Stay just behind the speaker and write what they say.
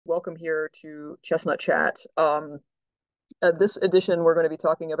Welcome here to Chestnut Chat. This edition, we're going to be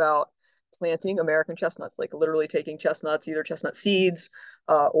talking about planting American chestnuts, like literally taking chestnuts, either chestnut seeds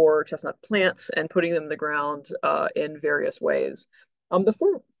or chestnut plants, and putting them in the ground in various ways.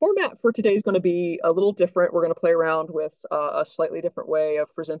 The format for today is going to be a little different. We're going to play around with a slightly different way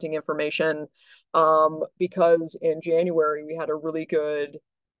of presenting information because in January we had a really good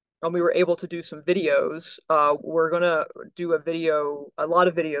we were able to do some videos. We're gonna do a lot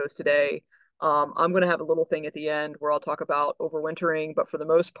of videos today. I'm gonna have a little thing at the end where I'll talk about overwintering, but for the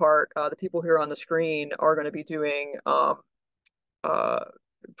most part, the people here on the screen are gonna be doing uh,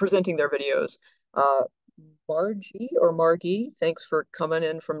 presenting their videos. Uh, Margie, thanks for coming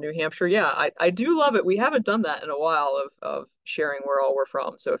in from New Hampshire. Yeah, I do love it. We haven't done that in a while of sharing where all we're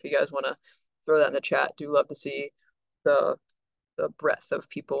from. So if you guys want to throw that in the chat, do love to see the breadth of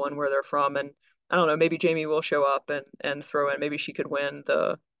people and where they're from. And I don't know, maybe Jamie will show up and throw in. Maybe she could win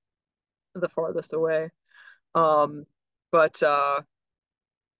the farthest away. But I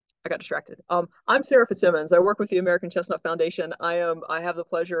got distracted. I'm Sarah Fitzsimmons. I work with the American Chestnut Foundation. I have the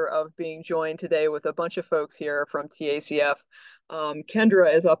pleasure of being joined today with a bunch of folks here from TACF.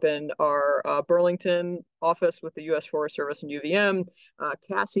 Kendra is up in our Burlington office with the U.S. Forest Service and UVM.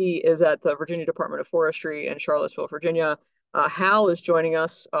 Cassie is at the Virginia Department of Forestry in Charlottesville, Virginia. Hal is joining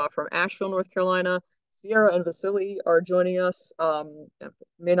us from Asheville, North Carolina. Sierra and Vasily are joining us. It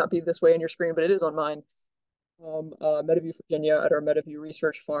may not be this way on your screen, but it is on mine. Meadowview, Virginia, at our Meadowview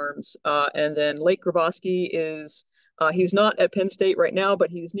Research Farms. And then Lake Grabowski is, he's not at Penn State right now, but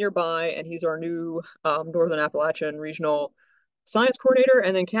he's nearby, and he's our new Northern Appalachian Regional Science Coordinator.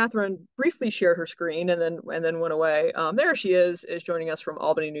 And then Catherine briefly shared her screen and then went away. There she is joining us from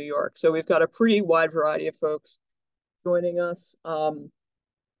Albany, New York. So we've got a pretty wide variety of folks joining us.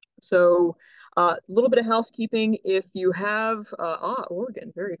 So a little bit of housekeeping. If you have,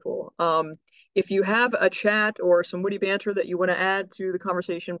 Oregon, very cool. If you have a chat or some witty banter that you want to add to the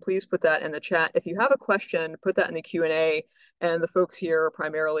conversation, please put that in the chat. If you have a question, put that in the Q&A, and the folks here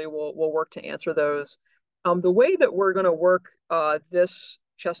primarily will work to answer those. The way that we're going to work this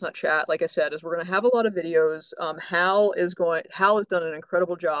Chestnut Chat, like I said, is we're going to have a lot of videos. Hal has done an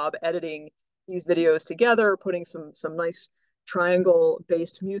incredible job editing these videos together, putting some nice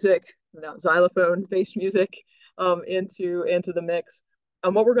triangle-based music, xylophone-based music into the mix.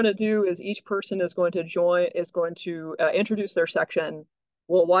 What we're going to do is each person is going to introduce their section.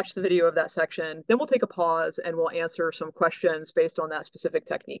 We'll watch the video of that section, then we'll take a pause and we'll answer some questions based on that specific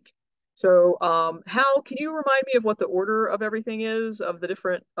technique. So Hal, can you remind me of what the order of everything is, of the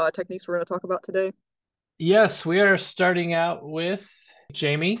different techniques we're going to talk about today? Yes, we are starting out with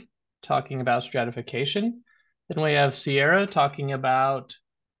Jamie talking about stratification. Then we have Sierra talking about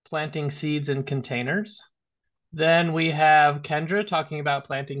planting seeds in containers. Then we have Kendra talking about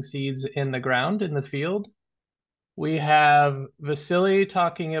planting seeds in the ground in the field. We have Vasily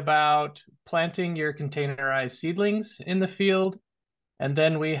talking about planting your containerized seedlings in the field. And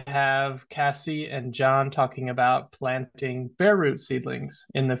then we have Cassie and John talking about planting bareroot seedlings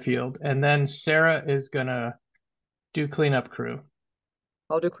in the field. And then Sarah is going to do cleanup crew.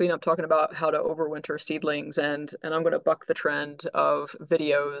 I'll do cleanup talking about how to overwinter seedlings, and I'm going to buck the trend of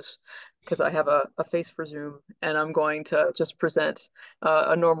videos because I have a face for Zoom, and I'm going to just present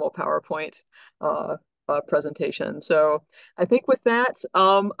a normal PowerPoint presentation. So I think with that,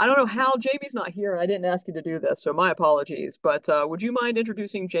 I don't know how Jamie's not here, and I didn't ask you to do this, so my apologies. But would you mind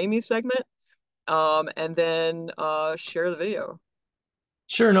introducing Jamie's segment and then share the video?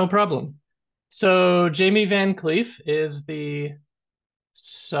 Sure, no problem. So Jamie Van Cleef is the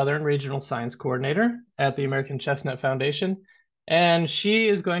Southern Regional Science Coordinator at the American Chestnut Foundation. And she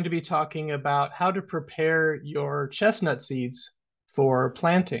is going to be talking about how to prepare your chestnut seeds for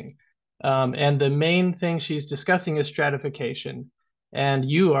planting. And the main thing she's discussing is stratification. And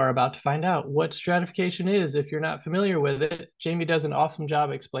you are about to find out what stratification is if you're not familiar with it. Jamie does an awesome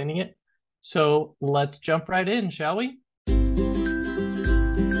job explaining it. So let's jump right in, shall we?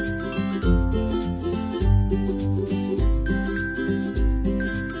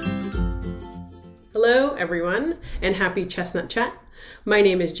 Hello, everyone, and happy Chestnut Chat. My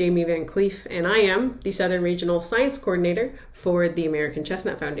name is Jamie Van Cleef, and I am the Southern Regional Science Coordinator for the American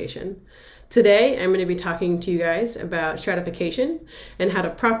Chestnut Foundation. Today, I'm going to be talking to you guys about stratification and how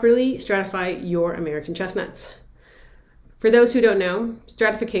to properly stratify your American chestnuts. For those who don't know,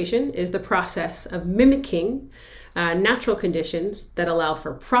 stratification is the process of mimicking natural conditions that allow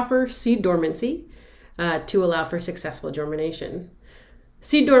for proper seed dormancy to allow for successful germination.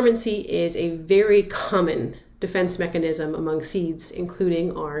 Seed dormancy is a very common defense mechanism among seeds,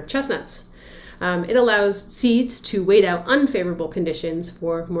 including our chestnuts. It allows seeds to wait out unfavorable conditions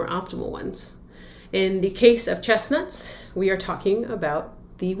for more optimal ones. In the case of chestnuts, we are talking about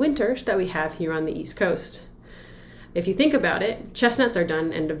the winters that we have here on the East Coast. If you think about it, chestnuts are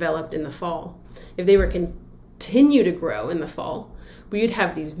done and developed in the fall. If they were continue to grow in the fall, we would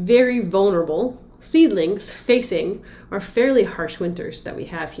have these very vulnerable seedlings facing our fairly harsh winters that we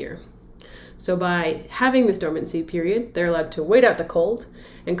have here. So by having this dormancy period, they're allowed to wait out the cold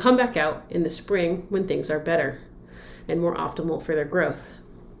and come back out in the spring when things are better and more optimal for their growth.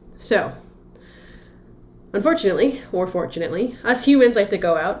 So, unfortunately, or fortunately, us humans like to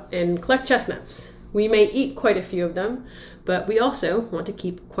go out and collect chestnuts. We may eat quite a few of them, but we also want to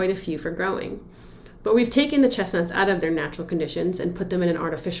keep quite a few for growing. But we've taken the chestnuts out of their natural conditions and put them in an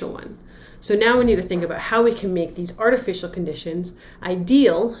artificial one. So now we need to think about how we can make these artificial conditions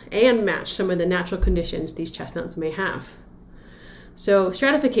ideal and match some of the natural conditions these chestnuts may have. So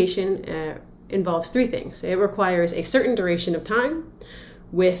stratification involves three things. It requires a certain duration of time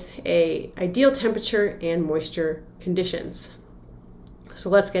with an ideal temperature and moisture conditions. So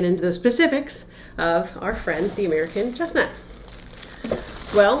let's get into the specifics of our friend, the American chestnut.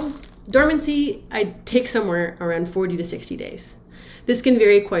 Well, dormancy, I'd take somewhere around 40 to 60 days. This can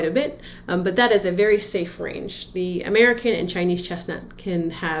vary quite a bit, but that is a very safe range. The American and Chinese chestnut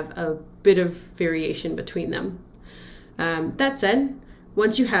can have a bit of variation between them. That said,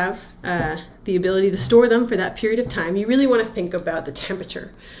 once you have the ability to store them for that period of time, you really want to think about the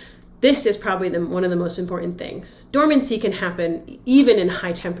temperature. This is probably one of the most important things. Dormancy can happen even in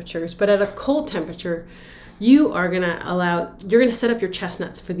high temperatures, but at a cold temperature, you're going to set up your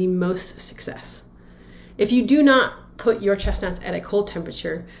chestnuts for the most success. If you do not put your chestnuts at a cold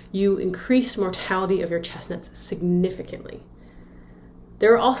temperature, you increase mortality of your chestnuts significantly.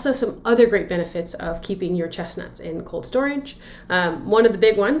 There are also some other great benefits of keeping your chestnuts in cold storage. One of the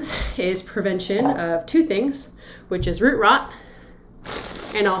big ones is prevention of two things, which is root rot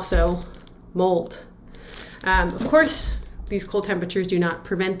and also mold. Of course, these cold temperatures do not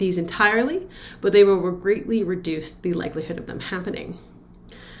prevent these entirely, but they will greatly reduce the likelihood of them happening.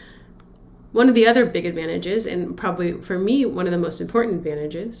 One of the other big advantages, and probably for me one of the most important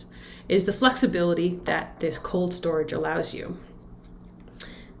advantages, is the flexibility that this cold storage allows you.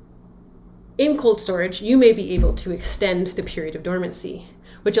 In cold storage, you may be able to extend the period of dormancy,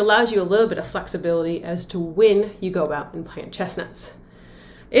 which allows you a little bit of flexibility as to when you go out and plant chestnuts.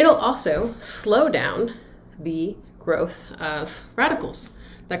 It'll also slow down the growth of radicals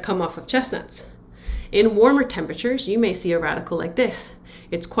that come off of chestnuts. In warmer temperatures, you may see a radical like this.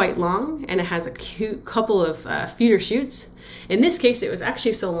 It's quite long and it has a cute couple of feeder shoots. In this case, it was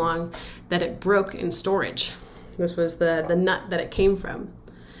actually so long that it broke in storage. This was the nut that it came from.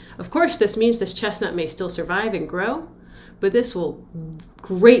 Of course, this means this chestnut may still survive and grow, but this will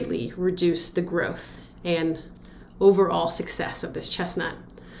greatly reduce the growth and overall success of this chestnut.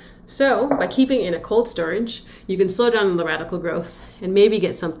 So by keeping it in a cold storage, you can slow down the radical growth and maybe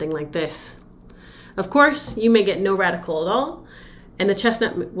get something like this. Of course, you may get no radical at all, and the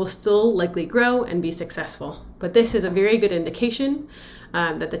chestnut will still likely grow and be successful. But this is a very good indication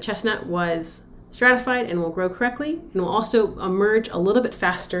that the chestnut was stratified and will grow correctly and will also emerge a little bit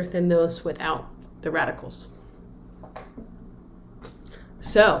faster than those without the radicals.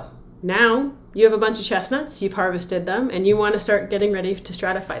 So now you have a bunch of chestnuts, you've harvested them, and you want to start getting ready to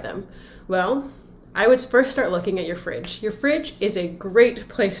stratify them. Well, I would first start looking at your fridge. Your fridge is a great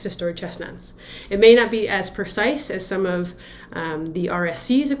place to store chestnuts. It may not be as precise as some of the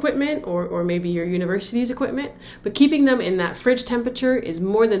RSC's equipment or maybe your university's equipment, but keeping them in that fridge temperature is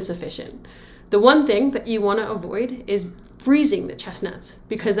more than sufficient. The one thing that you want to avoid is freezing the chestnuts,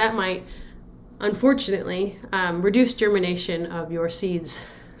 because that might, unfortunately, reduce germination of your seeds.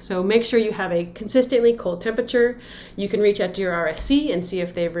 So make sure you have a consistently cold temperature. You can reach out to your RSC and see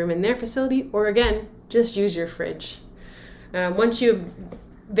if they have room in their facility, or again, just use your fridge. Once you've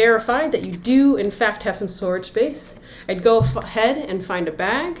verified that you do in fact have some storage space, I'd go ahead and find a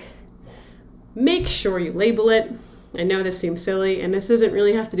bag. Make sure you label it. I know this seems silly, and this doesn't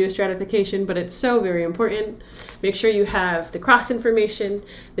really have to do with stratification, but it's so very important. Make sure you have the cross information,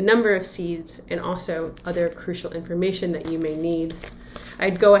 the number of seeds, and also other crucial information that you may need.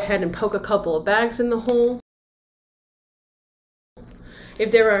 I'd go ahead and poke a couple of bags in the hole.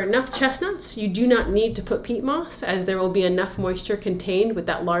 If there are enough chestnuts, you do not need to put peat moss, as there will be enough moisture contained with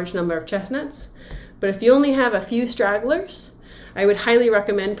that large number of chestnuts. But if you only have a few stragglers, I would highly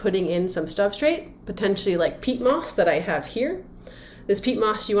recommend putting in some substrate, potentially like peat moss that I have here. This peat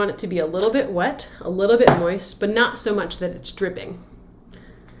moss, you want it to be a little bit wet, a little bit moist, but not so much that it's dripping.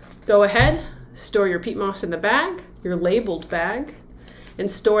 Go ahead, store your peat moss in the bag, your labeled bag,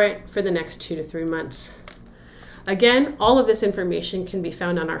 and store it for the next 2 to 3 months. Again, all of this information can be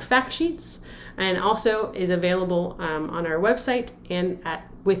found on our fact sheets and also is available on our website and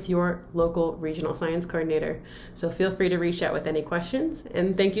with your local regional science coordinator. So feel free to reach out with any questions,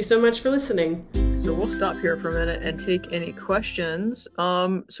 and thank you so much for listening. So we'll stop here for a minute and take any questions.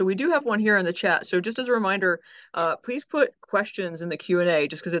 So we do have one here in the chat. So just as a reminder, please put questions in the Q&A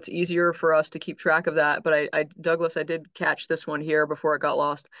just because it's easier for us to keep track of that. But Douglas, I did catch this one here before it got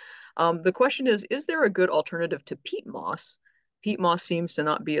lost. The question is there a good alternative to peat moss? Peat moss seems to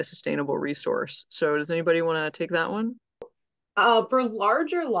not be a sustainable resource. So does anybody want to take that one? For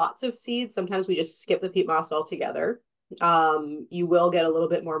larger lots of seeds, sometimes we just skip the peat moss altogether. You will get a little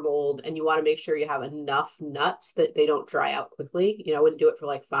bit more mold, and you want to make sure you have enough nuts that they don't dry out quickly. I wouldn't do it for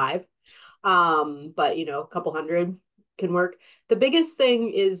like 5. But a couple hundred can work. The biggest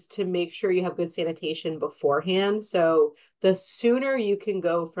thing is to make sure you have good sanitation beforehand. So the sooner you can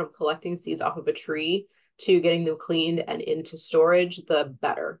go from collecting seeds off of a tree to getting them cleaned and into storage, the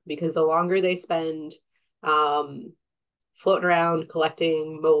better, because the longer they spend floating around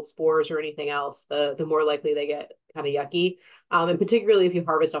collecting mold spores or anything else, the more likely they get kind of yucky. And particularly if you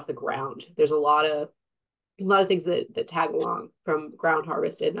harvest off the ground, there's a lot of things that tag along from ground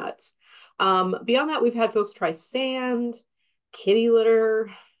harvested nuts. Beyond that, we've had folks try sand, kitty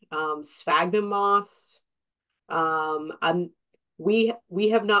litter, sphagnum moss. We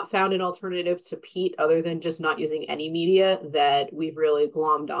have not found an alternative to peat other than just not using any media that we've really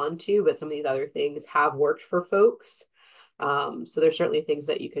glommed onto, but some of these other things have worked for folks. So there's certainly things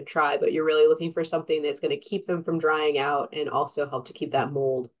that you could try, but you're really looking for something that's going to keep them from drying out and also help to keep that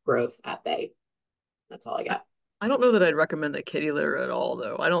mold growth at bay. That's all I got. I don't know that I'd recommend the kitty litter at all,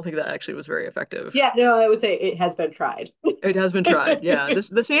 though. I don't think that actually was very effective. Yeah, no, I would say it has been tried. It has been tried. Yeah,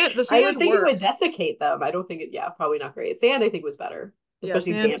 the sand I would think works. it would desiccate them. I don't think probably not great. Sand, I think, was better,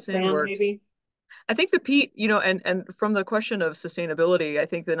 especially damp sand maybe. I think the peat, and from the question of sustainability, I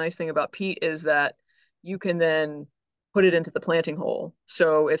think the nice thing about peat is that you can then put it into the planting hole.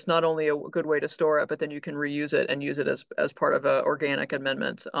 So it's not only a good way to store it, but then you can reuse it and use it as part of an organic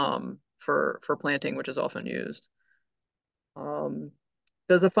amendment for planting, which is often used.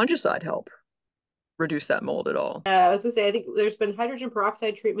 Does a fungicide help reduce that mold at all? I was gonna say, I think there's been hydrogen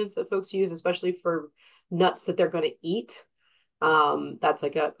peroxide treatments that folks use, especially for nuts that they're going to eat. That's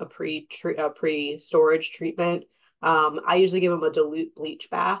like a pre-storage treatment. I usually give them a dilute bleach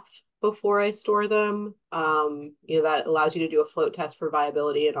bath before I store them. That allows you to do a float test for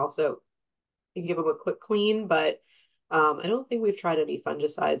viability, and also you can give them a quick clean, but I don't think we've tried any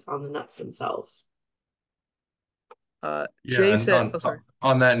fungicides on the nuts themselves. Jay said,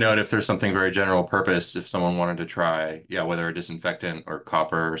 on that note, if there's something very general purpose, if someone wanted to try, whether a disinfectant or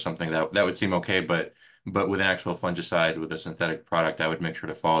copper or something, that would seem okay. But with an actual fungicide, with a synthetic product, I would make sure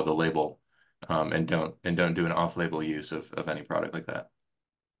to follow the label, and don't do an off-label use of any product like that.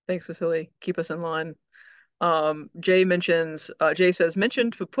 Thanks, Vasily. Keep us in line. Jay says,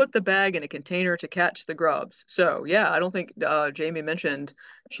 mentioned to put the bag in a container to catch the grubs. So yeah, I don't think Jamie mentioned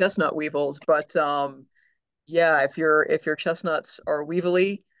chestnut weevils, but yeah, if your chestnuts are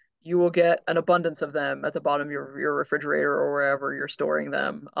weevily, you will get an abundance of them at the bottom of your refrigerator or wherever you're storing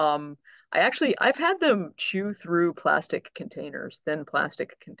them. I've had them chew through plastic containers, thin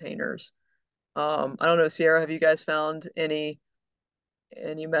plastic containers. I don't know, Sierra, have you guys found any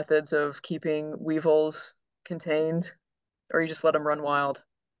methods of keeping weevils contained, or you just let them run wild?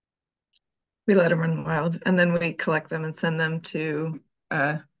 We let them run wild, and then we collect them and send them to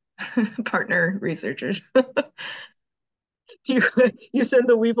partner researchers. You send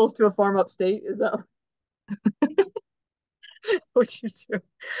the weevils to a farm upstate? Is that what you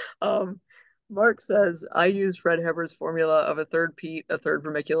do? Mark says, I use Fred Heber's formula of a third peat, a third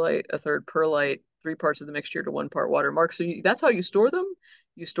vermiculite, a third perlite, 3 parts of the mixture to 1 part water. Mark, so that's how you store them?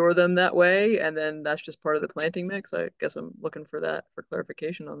 You store them that way, and then that's just part of the planting mix? I guess I'm looking for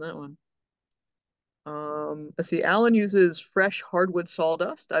clarification on that one. Let's see, Alan uses fresh hardwood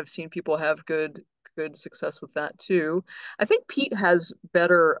sawdust. I've seen people have good success with that too. I think peat has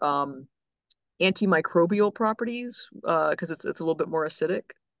better antimicrobial properties because it's a little bit more acidic.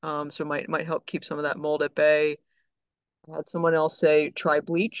 So might help keep some of that mold at bay. I had someone else say try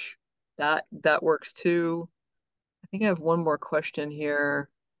bleach. That works too. I think I have one more question here.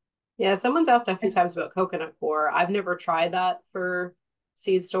 Yeah, someone's asked a few times about coconut coir. I've never tried that for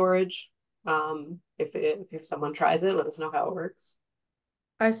seed storage. If someone tries it, let us know how it works.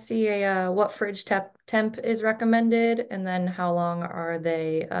 I see what fridge temp is recommended, and then how long are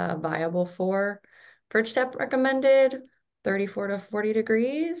they viable for. Fridge temp recommended 34 to 40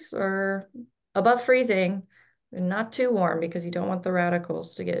 degrees or above freezing. And not too warm because you don't want the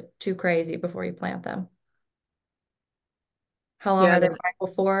radicals to get too crazy before you plant them. How long Yeah, are and they then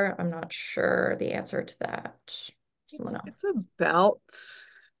viable for? I'm not sure the answer to that. Someone else. it's about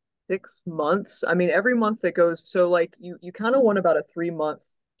 6 months. I mean, every month that goes, so like you kind of want about a 3 month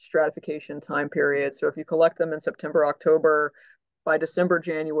stratification time period. So if you collect them in September, October, by December,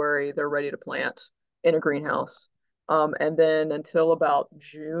 January, they're ready to plant in a greenhouse. And then until about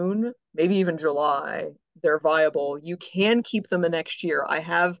June, maybe even July, they're viable. You can keep them the next year.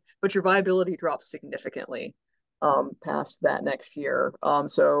 But your viability drops significantly past that next year.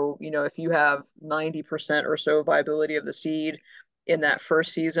 So, if you have 90% or so viability of the seed in that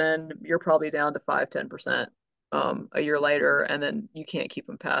first season, you're probably down to 5-10% a year later, and then you can't keep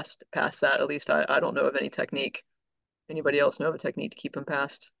them past that. At least I don't know of any technique. Anybody else know of a technique to keep them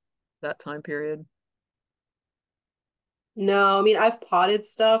past that time period? No, I mean, I've potted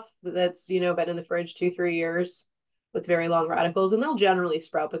stuff that's, been in the fridge 2-3 years with very long radicals, and they'll generally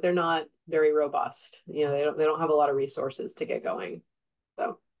sprout, but they're not very robust. They don't have a lot of resources to get going.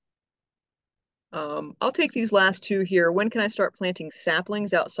 So I'll take these last two here. When can I start planting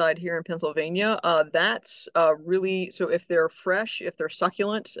saplings outside here in Pennsylvania? That's really, so if they're fresh, if they're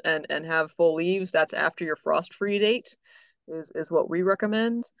succulent and have full leaves, that's after your frost-free date is what we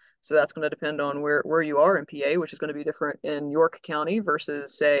recommend. So that's going to depend on where you are in PA, which is going to be different in York County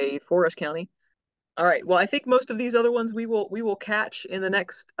versus, say, Forest County. All right. Well, I think most of these other ones we will catch in the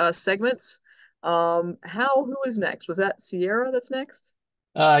next segments. Who is next? Was that Sierra that's next?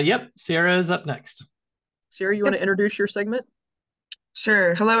 Yep, Sierra is up next. Sierra, you want to introduce your segment?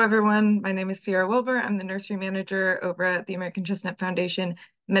 Sure. Hello, everyone. My name is Sierra Wilbur. I'm the nursery manager over at the American Chestnut Foundation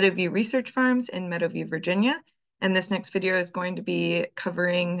Meadowview Research Farms in Meadowview, Virginia. And this next video is going to be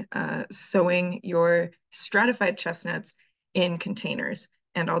covering sowing your stratified chestnuts in containers.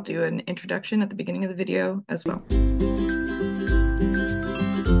 And I'll do an introduction at the beginning of the video as well.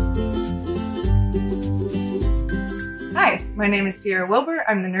 Hi, my name is Sierra Wilbur.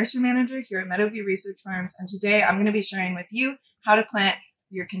 I'm the nursery manager here at Meadowview Research Farms, and today I'm going to be sharing with you how to plant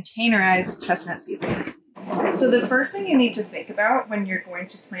your containerized chestnut seedlings. So the first thing you need to think about when you're going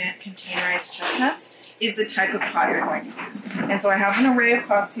to plant containerized chestnuts is the type of pot you're going to use. And so I have an array of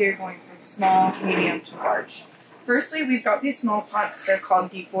pots here going from small, medium to large. Firstly, we've got these small pots. They're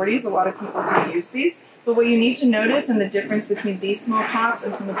called D40s. A lot of people do use these. But what you need to notice, and the difference between these small pots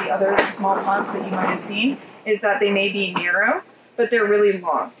and some of the other small pots that you might have seen, is that they may be narrow, but they're really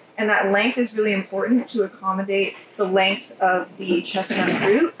long. And that length is really important to accommodate the length of the chestnut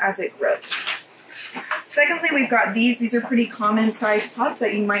root as it grows. Secondly, we've got these. These are pretty common sized pots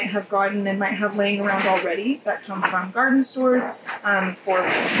that you might have gotten and might have laying around already that come from garden stores for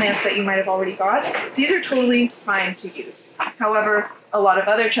plants that you might have already got. These are totally fine to use. However, a lot of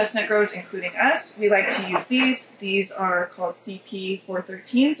other chestnut growers, including us, we like to use these. These are called CP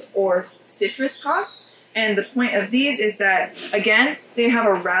 413s or citrus pots. And the point of these is that, again, they have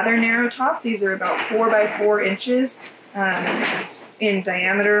a rather narrow top. These are about 4 by 4 inches in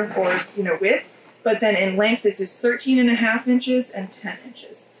diameter or width. But then in length, this is 13.5 inches and 10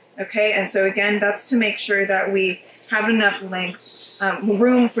 inches. Okay, and so again, that's to make sure that we have enough length,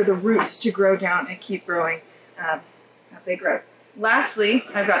 room for the roots to grow down and keep growing as they grow. Lastly,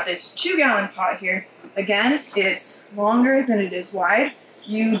 I've got this 2-gallon pot here. Again, it's longer than it is wide.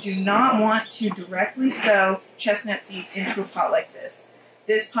 You do not want to directly sow chestnut seeds into a pot like this.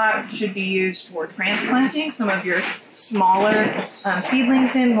 This pot should be used for transplanting some of your smaller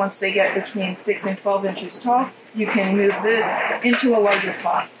seedlings in. Once they get between 6 and 12 inches tall, you can move this into a larger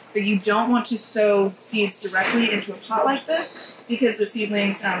pot. But you don't want to sow seeds directly into a pot like this because the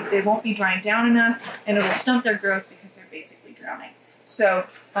seedlings, they won't be drying down enough and it'll stunt their growth because they're basically drowning. So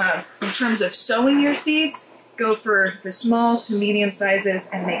in terms of sowing your seeds, go for the small to medium sizes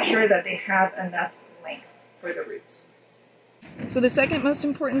and make sure that they have enough length for the roots. So the second most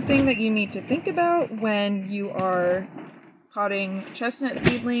important thing that you need to think about when you are potting chestnut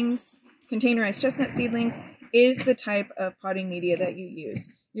seedlings, containerized chestnut seedlings, is the type of potting media that you use.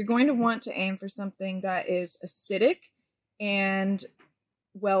 You're going to want to aim for something that is acidic and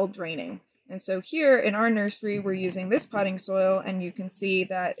well draining. And so here in our nursery, we're using this potting soil, and you can see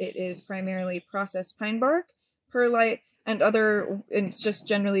that it is primarily processed pine bark, perlite, and it's just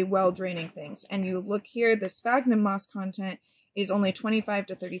generally well draining things. And you look here, the sphagnum moss content is only 25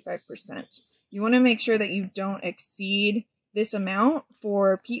 to 35%. You want to make sure that you don't exceed this amount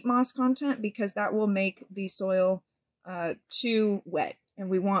for peat moss content because that will make the soil too wet, and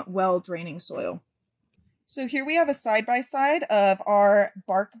we want well draining soil. So here we have a side-by-side of our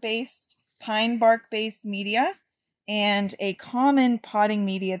pine bark-based media and a common potting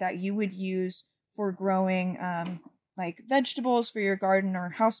media that you would use for growing like vegetables for your garden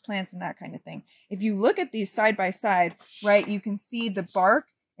or houseplants and that kind of thing. If you look at these side by side, right, you can see the bark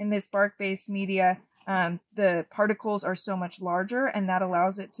in this bark-based media. The particles are so much larger, and that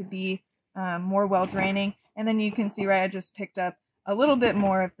allows it to be more well-draining. And then you can see, right, I just picked up a little bit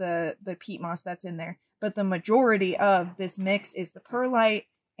more of the peat moss that's in there. But the majority of this mix is the perlite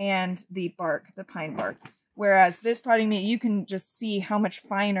and the bark, the pine bark. Whereas this potting media, you can just see how much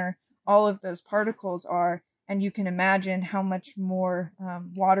finer all of those particles are, and you can imagine how much more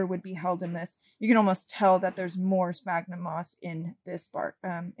water would be held in this. You can almost tell that there's more sphagnum moss in this bark,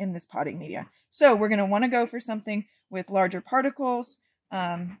 in this potting media. So we're going to want to go for something with larger particles,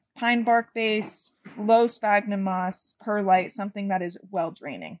 pine bark based, low sphagnum moss, perlite, something that is well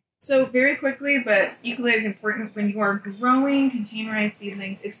draining. So very quickly, but equally as important, when you are growing containerized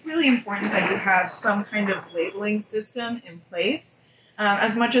seedlings, it's really important that you have some kind of labeling system in place.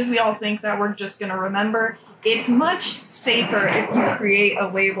 As much as we all think that we're just going to remember, it's much safer if you create a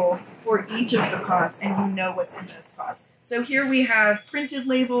label for each of the pots and you know what's in those pots. So here we have printed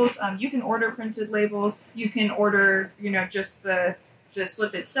labels. You can order printed labels. You can order, just the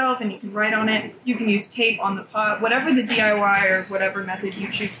slip itself, and you can write on it. You can use tape on the pot. Whatever the DIY or whatever method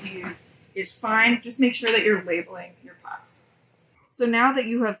you choose to use is fine. Just make sure that you're labeling your pots. So now that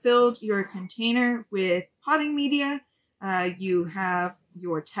you have filled your container with potting media, you have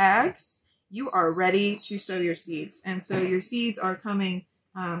your tags, you are ready to sow your seeds. And so your seeds are coming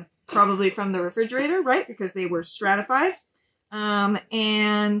probably from the refrigerator, right? Because they were stratified.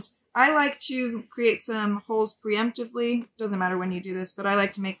 And I like to create some holes preemptively. Doesn't matter when you do this, but I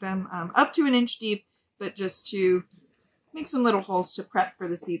like to make them up to 1 inch deep, but just to make some little holes to prep for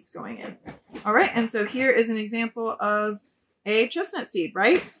the seeds going in. All right, and so here is an example of a chestnut seed,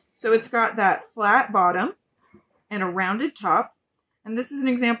 right? So it's got that flat bottom and a rounded top. And this is an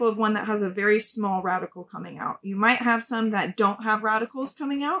example of one that has a very small radical coming out. You might have some that don't have radicals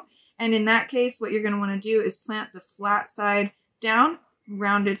coming out. And in that case, what you're going to want to do is plant the flat side down,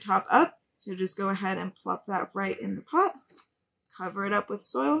 rounded top up. So just go ahead and plop that right in the pot, cover it up with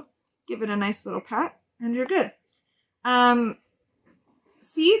soil, give it a nice little pat, and you're good.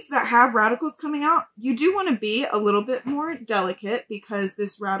 Seeds that have radicals coming out, you do want to be a little bit more delicate because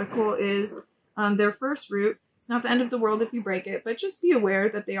this radical is their first root. It's not the end of the world if you break it, but just be aware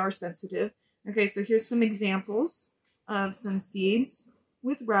that they are sensitive. Okay, so here's some examples of some seeds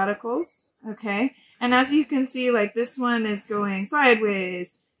with radicals, okay? And as you can see, like this one is going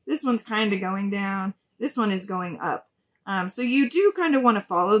sideways, this one's kind of going down, this one is going up. So you do kind of want to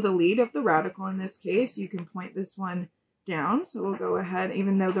follow the lead of the radical in this case. You can point this one down, so we'll go ahead,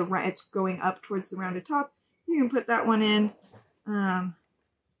 even though it's going up towards the rounded top, you can put that one in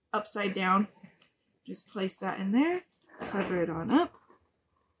upside down. Just place that in there, cover it on up.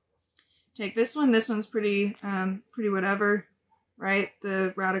 Take this one's pretty whatever, right?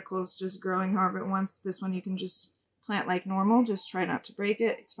 The radical's just growing however it wants. This one you can just plant like normal, just try not to break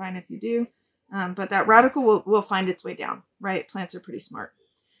it. It's fine if you do. But that radical will find its way down, right? Plants are pretty smart.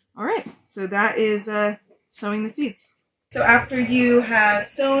 All right, so that is sowing the seeds. So after you have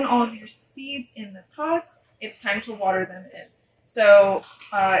sown all of your seeds in the pots, it's time to water them in. So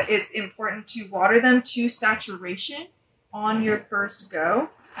it's important to water them to saturation on your first go.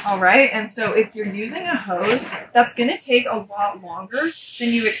 All right, and so if you're using a hose, that's going to take a lot longer than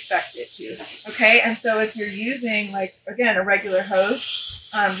you expect it to. Okay, and so if you're using, like, again, a regular hose,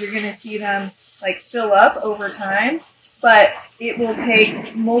 you're going to see them like fill up over time, but it will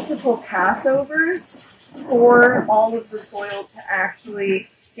take multiple passovers for all of the soil to actually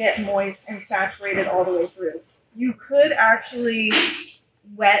get moist and saturated all the way through. You could actually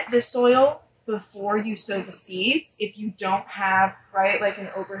wet the soil before you sow the seeds if you don't have, right, like an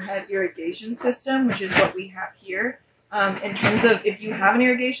overhead irrigation system, which is what we have here. In terms of if you have an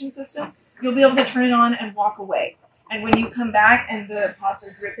irrigation system, you'll be able to turn it on and walk away. And when you come back and the pots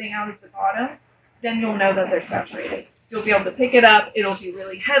are dripping out of the bottom, then you'll know that they're saturated. You'll be able to pick it up. It'll be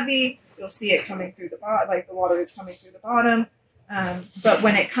really heavy. You'll see it coming through the bottom, like the water is coming through the bottom. But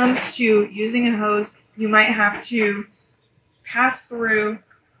when it comes to using a hose, you might have to pass through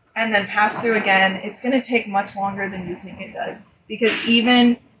and then pass through again. It's going to take much longer than you think it does, because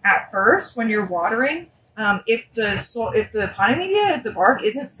even at first when you're watering, if the potting media, if the bark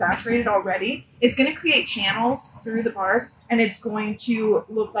isn't saturated already, it's going to create channels through the bark and it's going to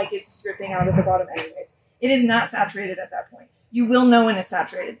look like it's dripping out of the bottom anyways. It is not saturated at that point. You will know when it's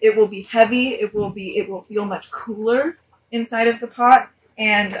saturated. It will be heavy. It will feel much cooler inside of the pot,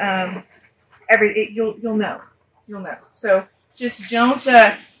 and you'll know. So just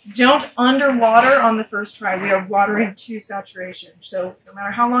don't underwater on the first try. We are watering to saturation. So no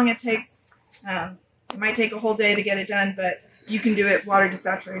matter how long it takes, It might take a whole day to get it done, but you can do it water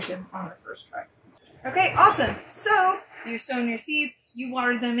desaturation on the first try. Okay, awesome. So you've sown your seeds, you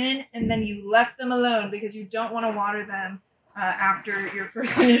watered them in, and then you left them alone because you don't want to water them after your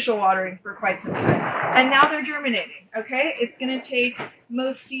first initial watering for quite some time. And now they're germinating, okay? It's going to take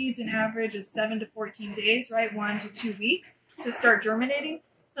most seeds an average of 7 to 14 days, right? 1 to 2 weeks to start germinating.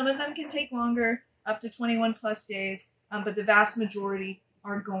 Some of them can take longer, up to 21 plus days, but the vast majority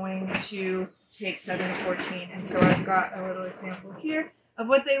are going to take 7 to 14. And so I've got a little example here of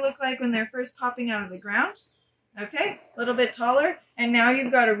what they look like when they're first popping out of the ground. Okay, a little bit taller, and now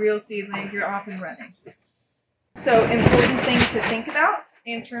you've got a real seedling, you're off and running. So important thing to think about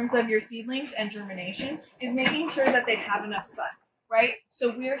in terms of your seedlings and germination is making sure that they have enough sun, right?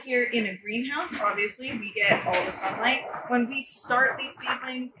 So we're here in a greenhouse, obviously we get all the sunlight. When we start these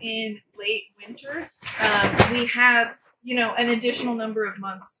seedlings in late winter, we have, you know, an additional number of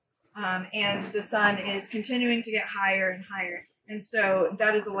months, and the sun is continuing to get higher and higher. And so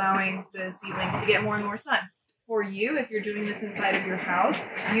that is allowing the seedlings to get more and more sun. For you, if you're doing this inside of your house,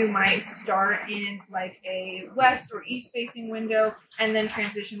 you might start in like a west or east facing window and then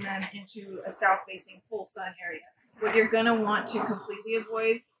transition them into a south facing full sun area. What you're going to want to completely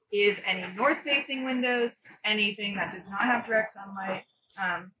avoid is any north facing windows, anything that does not have direct sunlight.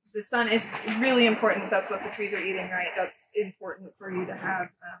 The sun is really important. That's what the trees are eating, right? That's important for you to have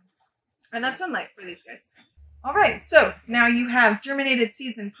enough sunlight for these guys. All right, so now you have germinated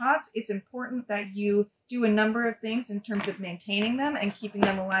seeds in pots. It's important that you do a number of things in terms of maintaining them and keeping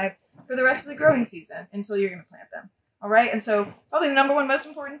them alive for the rest of the growing season until you're going to plant them. All right, and so probably the number one most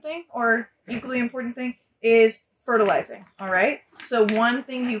important thing, or equally important thing, is fertilizing. All right, so one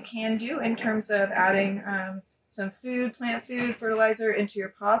thing you can do in terms of adding some food, plant food, fertilizer into your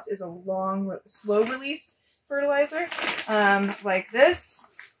pots is a long, slow release fertilizer like this.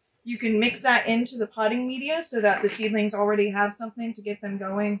 You can mix that into the potting media so that the seedlings already have something to get them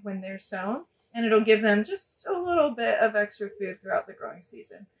going when they're sown, and it'll give them just a little bit of extra food throughout the growing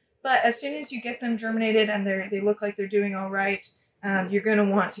season. But as soon as you get them germinated and they look like they're doing all right, you're going to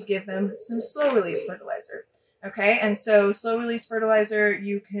want to give them some slow release fertilizer. Okay, and so slow release fertilizer,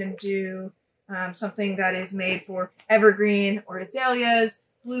 you can do something that is made for evergreen or azaleas,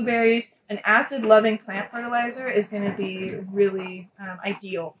 blueberries. An acid-loving plant fertilizer is going to be really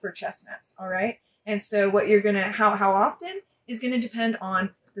ideal for chestnuts, all right? And so what you're going to, how often is going to depend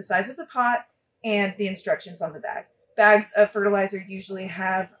on the size of the pot and the instructions on the bag. Bags of fertilizer usually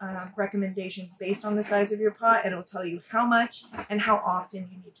have recommendations based on the size of your pot. It'll tell you how much and how often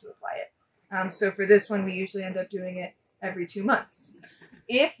you need to apply it. So for this one, we usually end up doing it every 2 months.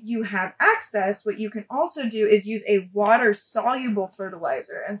 If you have access, what you can also do is use a water-soluble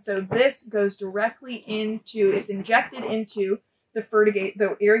fertilizer. And so this goes directly into, it's injected into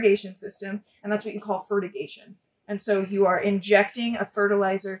the irrigation system, and that's what you call fertigation. And so you are injecting a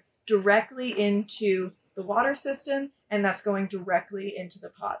fertilizer directly into the water system, and that's going directly into the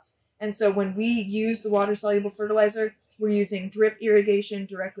pots. And so when we use the water-soluble fertilizer, we're using drip irrigation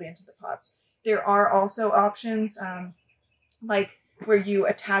directly into the pots. There are also options like where you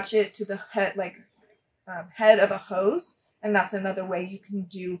attach it to the head, head of a hose, and that's another way you can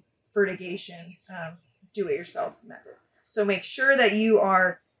do fertigation, do-it-yourself method. So make sure that you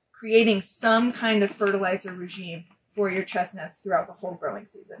are creating some kind of fertilizer regime for your chestnuts throughout the whole growing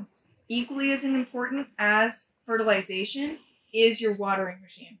season. Equally as important as fertilization is your watering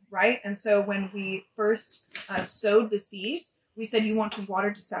regime, right? And so when we first sowed the seeds, we said you want to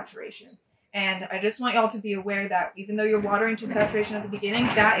water to saturation. And I just want y'all to be aware that even though you're watering to saturation at the beginning,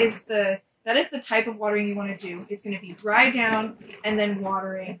 that is the type of watering you want to do. It's going to be dry down and then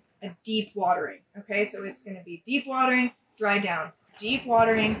watering, a deep watering. Okay, so it's going to be deep watering, dry down, deep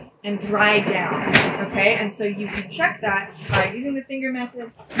watering, and dry down. Okay, and so you can check that by using the finger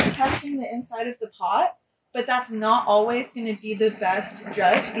method, testing the inside of the pot, but that's not always going to be the best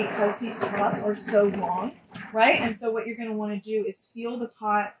judge because these pots are so long, right? And so what you're going to want to do is feel the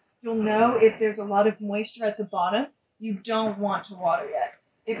pot. You'll know if there's a lot of moisture at the bottom, you don't want to water yet.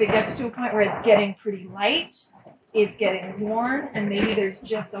 If it gets to a point where it's getting pretty light, it's getting warm, and maybe there's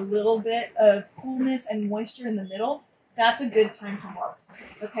just a little bit of coolness and moisture in the middle, that's a good time to water.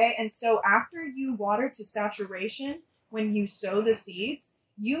 Okay, and so after you water to saturation, when you sow the seeds,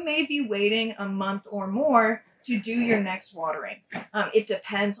 you may be waiting a month or more to do your next watering. It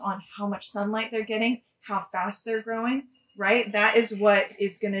depends on how much sunlight they're getting, how fast they're growing. Right? That is what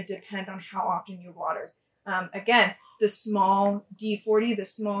is going to depend on how often you water. Again, the small D40, the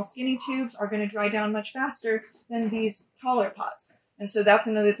small skinny tubes are going to dry down much faster than these taller pots. And so that's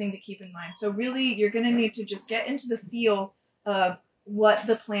another thing to keep in mind. So really, you're going to need to just get into the feel of what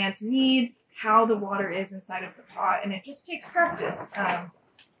the plants need, how the water is inside of the pot, and it just takes practice.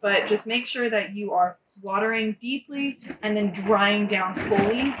 But just make sure that you are watering deeply and then drying down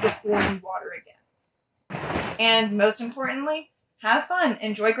fully before you water again. And most importantly, have fun.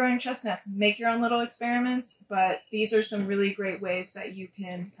 Enjoy growing chestnuts. Make your own little experiments, but these are some really great ways that you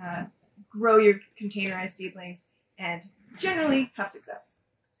can grow your containerized seedlings and generally have success.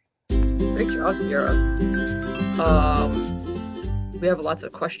 Great job, Sierra. We have lots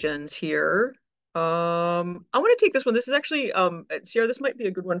of questions here. I want to take this one. This is actually, Sierra, this might be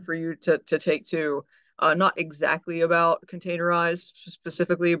a good one for you to take too. Not exactly about containerized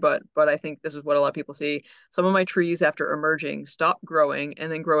specifically, but I think this is what a lot of people see. Some of my trees, after emerging, stop growing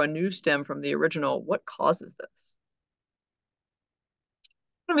and then grow a new stem from the original. What causes this?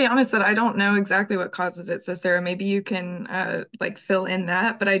 To be honest, that I don't know exactly what causes it. So Sarah, maybe you can like fill in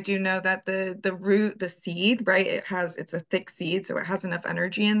that. But I do know that the root, the seed, right? It's a thick seed, so it has enough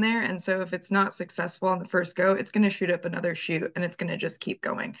energy in there. And so if it's not successful on the first go, it's going to shoot up another shoot and it's going to just keep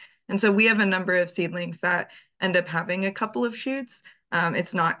going. And so we have a number of seedlings that end up having a couple of shoots.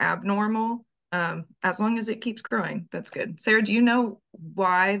 It's not abnormal. As long as it keeps growing, that's good. Sarah, do you know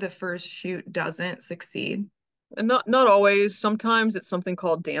why the first shoot doesn't succeed? And not always. Sometimes it's something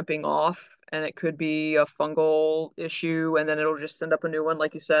called damping off, and it could be a fungal issue, and then it'll just send up a new one,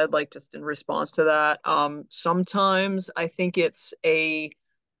 like you said, like just in response to that. Sometimes I think it's a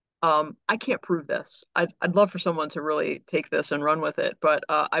I can't prove this. I'd love for someone to really take this and run with it, but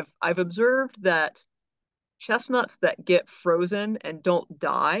I've observed that chestnuts that get frozen and don't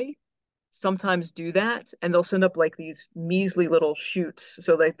die sometimes do that, and they'll send up like these measly little shoots.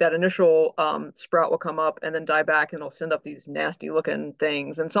 So like that initial sprout will come up and then die back, and it'll send up these nasty looking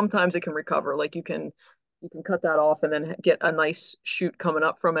things. And sometimes it can recover. Like you can cut that off and then get a nice shoot coming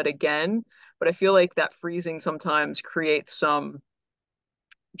up from it again. But I feel like that freezing sometimes creates some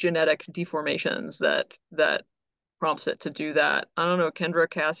genetic deformations that prompts it to do that. I don't know, Kendra,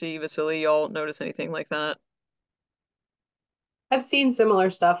 Cassie, Vasily, y'all notice anything like that? I've seen similar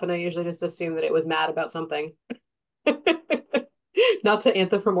stuff, and I usually just assume that it was mad about something. Not to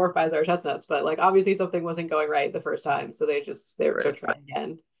anthropomorphize our chestnuts, but like obviously something wasn't going right the first time, so they're Right. trying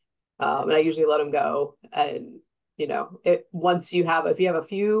again. And I usually let them go. And if you have a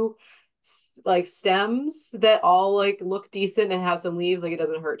few like stems that all like look decent and have some leaves, like it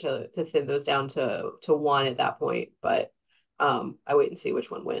doesn't hurt to thin those down to one at that point. But I wait and see which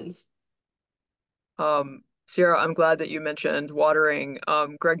one wins. Sierra, I'm glad that you mentioned watering.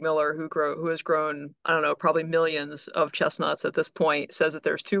 Greg Miller, who has grown, I don't know, probably millions of chestnuts at this point, says that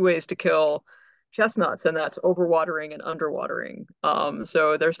there's two ways to kill chestnuts, and that's overwatering and underwatering.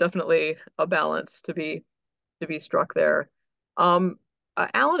 So there's definitely a balance to be struck there. Alan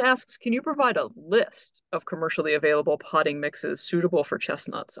asks, can you provide a list of commercially available potting mixes suitable for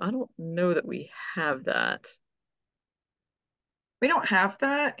chestnuts? I don't know that we have that. We don't have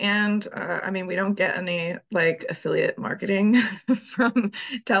that, and I mean, we don't get any like affiliate marketing from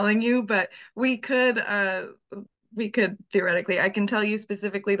telling you, but we could theoretically. I can tell you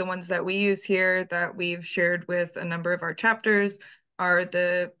specifically the ones that we use here that we've shared with a number of our chapters are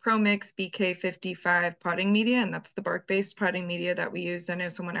the ProMix BK55 potting media, and that's the bark-based potting media that we use. I know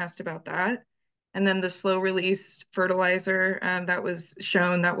someone asked about that. And then the slow-release fertilizer that was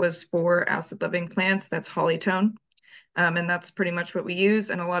shown, that was for acid-loving plants, that's Hollytone. And that's pretty much what we use.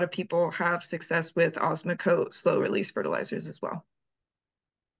 And a lot of people have success with Osmocote slow release fertilizers as well.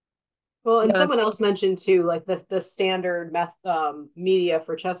 Well, and Yeah. someone else mentioned too, like the standard media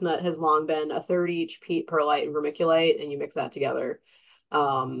for chestnut has long been a third each peat, perlite, and vermiculite, and you mix that together.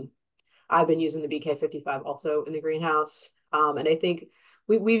 I've been using the BK55 also in the greenhouse. And I think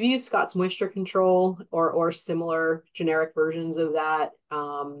we've used Scott's Moisture Control or similar generic versions of that.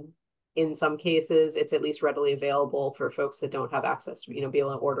 In some cases, it's at least readily available for folks that don't have access to, be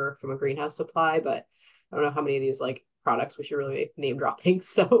able to order from a greenhouse supply. But I don't know how many of these like products we should really be name dropping.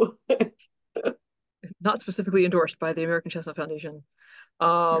 So Not specifically endorsed by the American Chestnut Foundation.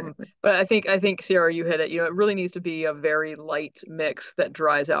 But I think Sierra, you hit it. It really needs to be a very light mix that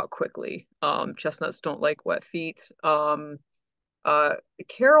dries out quickly. Chestnuts don't like wet feet.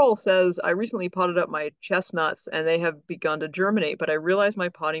 Carol says, I recently potted up my chestnuts and they have begun to germinate, but I realize my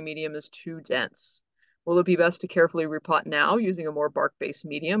potting medium is too dense. Will it be best to carefully repot now using a more bark-based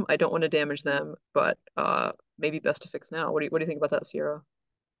medium? I don't want to damage them, but maybe best to fix now. What do you think about that, Sierra?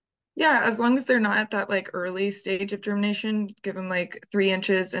 Yeah, as long as they're not at that like early stage of germination, give them like 3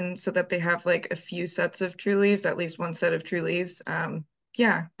 inches, and so that they have like a few sets of true leaves, at least one set of true leaves.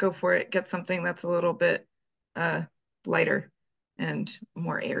 Yeah, go for it. Get something that's a little bit lighter and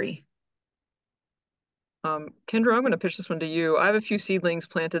more airy. Kendra, I'm going to pitch this one to you. I have a few seedlings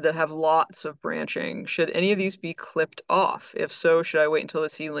planted that have lots of branching. Should any of these be clipped off? If so, should I wait until the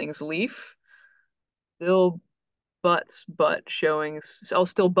seedlings leaf? Still butts, but showing, oh,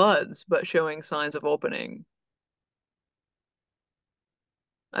 still buds, but showing signs of opening.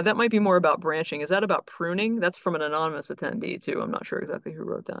 That might be more about branching. Is that about pruning? That's from an anonymous attendee too. I'm not sure exactly who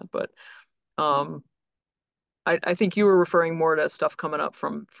wrote that, but um, I think you were referring more to stuff coming up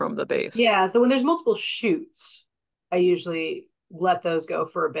from the base. Yeah, so when there's multiple shoots, I usually let those go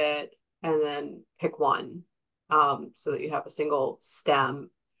for a bit and then pick one, so that you have a single stem.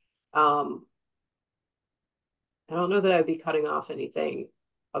 I don't know that I'd be cutting off anything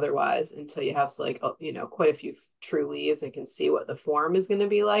otherwise until you have like quite a few true leaves and can see what the form is going to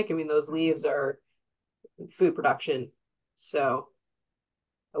be like. I mean, those leaves are food production, so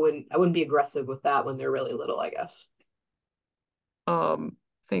I wouldn't be aggressive with that when they're really little, I guess.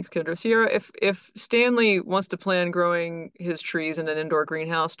 Thanks, Kendra. Sierra, if Stanley wants to plan growing his trees in an indoor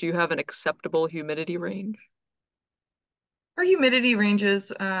greenhouse, do you have an acceptable humidity range? Our humidity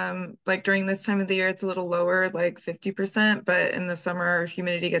ranges, like during this time of the year, it's a little lower, like 50%, but in the summer,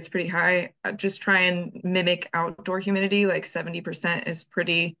 humidity gets pretty high. Just try and mimic outdoor humidity, like 70% is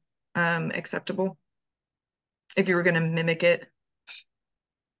pretty acceptable if you were going to mimic it.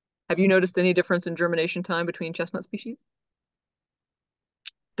 Have you noticed any difference in germination time between chestnut species?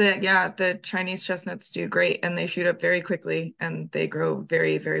 The Chinese chestnuts do great and they shoot up very quickly and they grow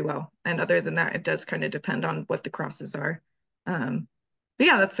very, very well. And other than that, it does kind of depend on what the crosses are. But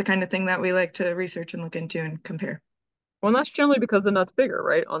yeah, that's the kind of thing that we like to research and look into and compare. Well, and that's generally because the nut's bigger,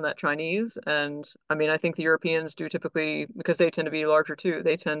 right, on that Chinese. And I mean, I think the Europeans do typically, because they tend to be larger too,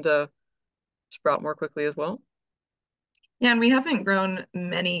 they tend to sprout more quickly as well. Yeah, and we haven't grown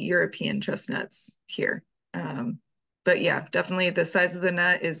many European chestnuts here. But yeah, definitely the size of the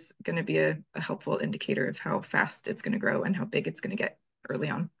nut is going to be a helpful indicator of how fast it's going to grow and how big it's going to get early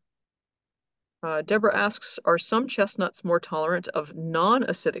on. Deborah asks, are some chestnuts more tolerant of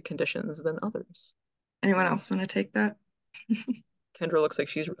non-acidic conditions than others? Anyone else want to take that? Kendra looks like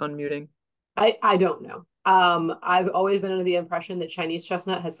she's unmuting. I don't know. I've always been under the impression that Chinese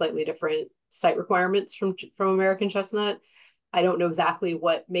chestnut has slightly different site requirements from American chestnut. I don't know exactly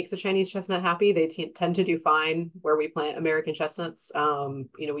what makes a Chinese chestnut happy. They tend to do fine where we plant American chestnuts.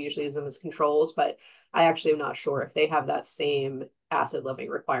 We usually use them as controls, but I actually am not sure if they have that same acid loving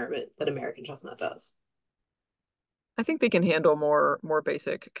requirement that American chestnut does. I think they can handle more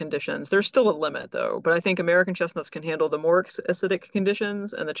basic conditions. There's still a limit though, but I think American chestnuts can handle the more acidic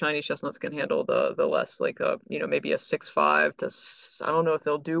conditions, and the Chinese chestnuts can handle the less, like maybe a 6.5 to, I don't know if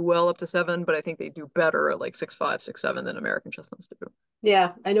they'll do well up to 7, but I think they do better at like 6.5, 6.7 than American chestnuts do.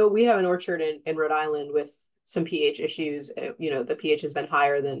 Yeah, I know we have an orchard in Rhode Island with some pH issues. The pH has been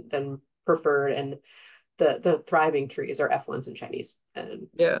higher than preferred, and the thriving trees are F1s in Chinese. And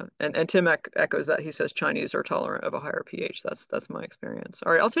yeah, and Tim echoes that. He says Chinese are tolerant of a higher pH. That's my experience.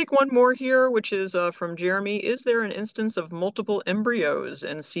 All right, I'll take one more here, which is from Jeremy. Is there an instance of multiple embryos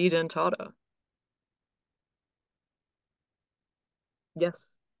in C. dentata?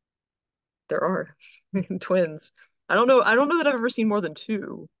 Yes, there are. Twins. I don't know that I've ever seen more than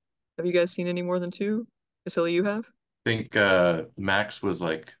 2. Have you guys seen any more than 2? Vasily, you have? I think max was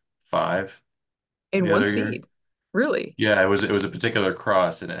like 5 In the one other year. seed? Really? Yeah, it was a particular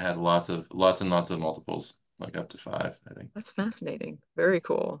cross and it had lots and lots of multiples, like up to 5, I think. That's fascinating. Very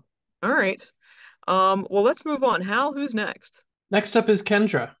cool. All right. Well, let's move on. Hal, who's next? Next up is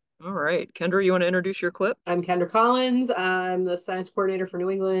Kendra. All right. Kendra, you want to introduce your clip? I'm Kendra Collins. I'm the science coordinator for New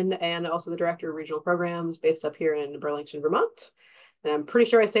England and also the director of regional programs based up here in Burlington, Vermont. And I'm pretty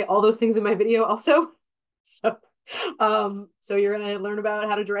sure I say all those things in my video also. So you're going to learn about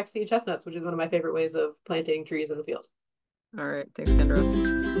how to direct seed chestnuts, which is one of my favorite ways of planting trees in the field. All right. Thanks, Kendra.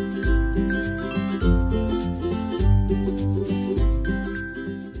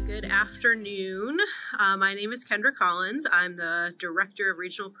 Good afternoon. My name is Kendra Collins. I'm the Director of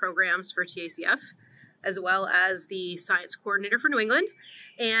Regional Programs for TACF, as well as the Science Coordinator for New England.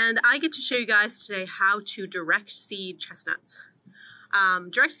 And I get to show you guys today how to direct seed chestnuts.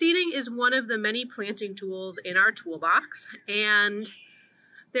 Direct seeding is one of the many planting tools in our toolbox, and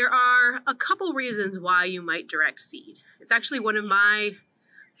there are a couple reasons why you might direct seed. It's actually one of my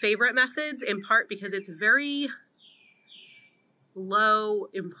favorite methods, in part because it's very low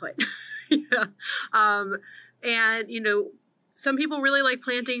input. Yeah. Some people really like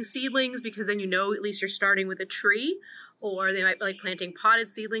planting seedlings because then at least you're starting with a tree. or they might like planting potted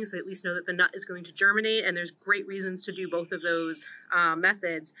seedlings, so they at least know that the nut is going to germinate, and there's great reasons to do both of those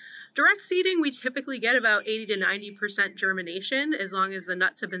methods. Direct seeding, we typically get about 80 to 90% germination as long as the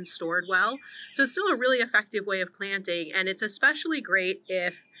nuts have been stored well. So it's still a really effective way of planting, and it's especially great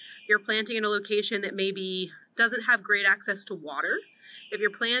if you're planting in a location that maybe doesn't have great access to water. If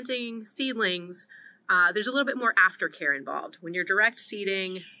you're planting seedlings, there's a little bit more aftercare involved. When you're direct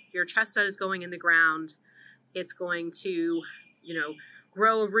seeding, your chestnut is going in the ground. It's going to,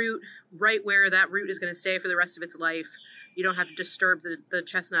 grow a root right where that root is going to stay for the rest of its life. You don't have to disturb the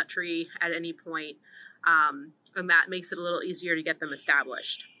chestnut tree at any point, and that makes it a little easier to get them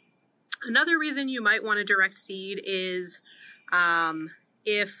established. Another reason you might want to direct seed is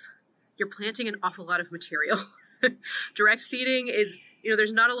if you're planting an awful lot of material. Direct seeding is,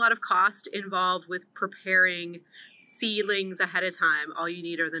 there's not a lot of cost involved with preparing seedlings ahead of time. All you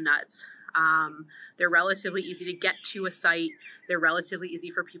need are the nuts. They're relatively easy to get to a site. They're relatively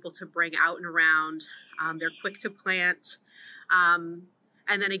easy for people to bring out and around. They're quick to plant. And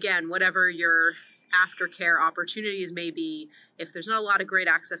then again, whatever your aftercare opportunities may be, if there's not a lot of great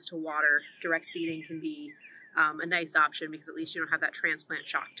access to water, direct seeding can be a nice option because at least you don't have that transplant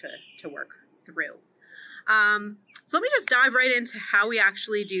shock to work through. So let me just dive right into how we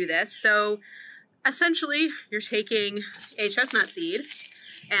actually do this. So essentially, you're taking a chestnut seed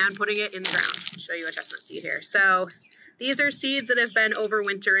and putting it in the ground. I'll show you a chestnut seed here. So these are seeds that have been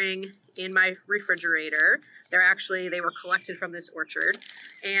overwintering in my refrigerator. They were collected from this orchard,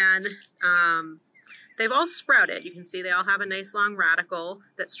 and they've all sprouted. You can see they all have a nice long radical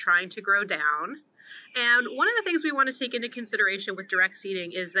that's trying to grow down. And one of the things we want to take into consideration with direct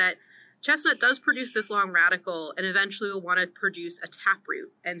seeding is that chestnut does produce this long radical and eventually will want to produce a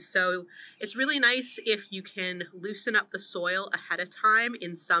taproot. And so it's really nice if you can loosen up the soil ahead of time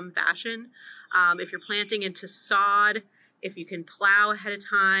in some fashion. If you're planting into sod, if you can plow ahead of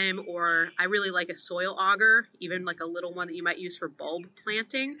time, or I really like a soil auger, even like a little one that you might use for bulb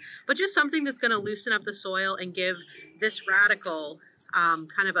planting, but just something that's going to loosen up the soil and give this radical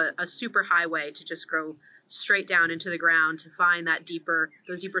kind of a super highway to just grow straight down into the ground to find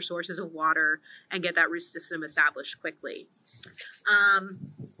those deeper sources of water and get that root system established quickly.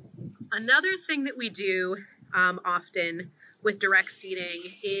 Another thing that we do often with direct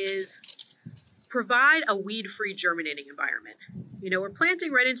seeding is provide a weed-free germinating environment. We're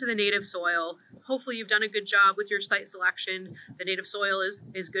planting right into the native soil. Hopefully you've done a good job with your site selection. The native soil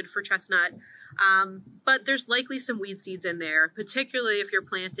is good for chestnut. But there's likely some weed seeds in there, particularly if you're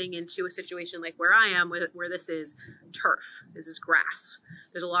planting into a situation like where I am, where this is turf, this is grass.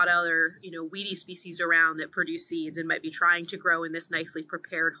 There's a lot of other, weedy species around that produce seeds and might be trying to grow in this nicely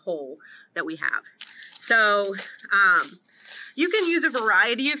prepared hole that we have. So, you can use a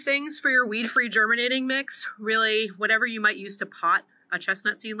variety of things for your weed-free germinating mix. Really, whatever you might use to pot a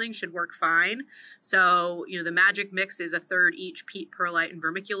chestnut seedling should work fine. So, the magic mix is 1/3 each peat, perlite, and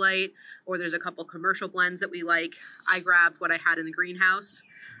vermiculite, or there's a couple commercial blends that we like. I grabbed what I had in the greenhouse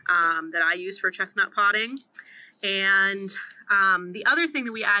that I use for chestnut potting. And the other thing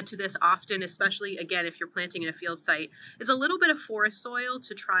that we add to this often, especially, again, if you're planting in a field site, is a little bit of forest soil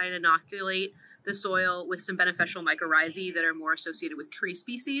to try and inoculate the soil with some beneficial mycorrhizae that are more associated with tree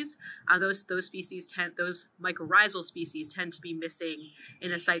species. Those mycorrhizal species tend to be missing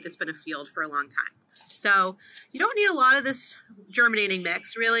in a site that's been a field for a long time. So you don't need a lot of this germinating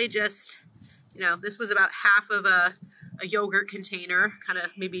mix, really just, this was about half of a yogurt container, kind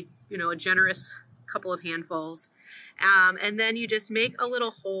of maybe, a generous couple of handfuls. And then you just make a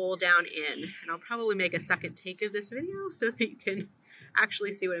little hole down in, and I'll probably make a second take of this video so that you can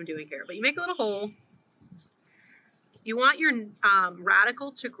actually see what I'm doing here. But you make a little hole. You want your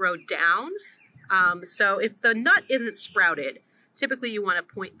radical to grow down. So if the nut isn't sprouted, typically you want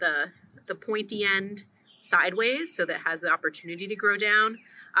to point the pointy end sideways so that it has the opportunity to grow down.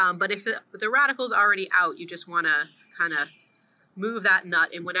 But if the radical's already out, you just want to kind of move that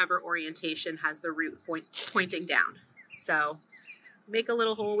nut in whatever orientation has the root pointing down. So make a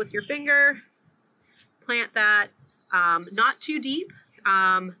little hole with your finger, plant that, not too deep,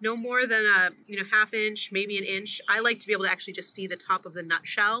 no more than a 1/2 inch, maybe an inch. I like to be able to actually just see the top of the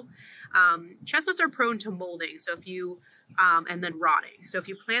nutshell. Chestnuts are prone to molding, so if you and then rotting. So if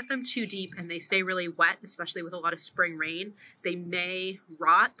you plant them too deep and they stay really wet, especially with a lot of spring rain, they may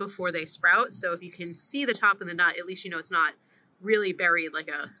rot before they sprout. So if you can see the top of the nut, at least it's not really buried like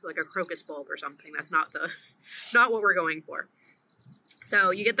a crocus bulb or something. That's not what we're going for.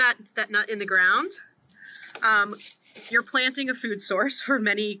 So you get that nut in the ground. You're planting a food source for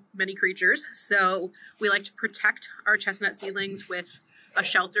many, many creatures. So we like to protect our chestnut seedlings with a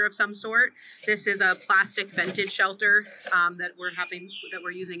shelter of some sort. This is a plastic vented shelter that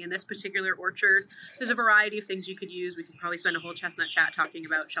we're using in this particular orchard. There's a variety of things you could use. We could probably spend a whole chestnut chat talking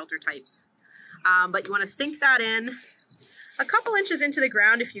about shelter types. But you want to sink that in a couple inches into the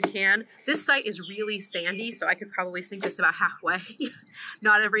ground if you can. This site is really sandy, so I could probably sink this about halfway.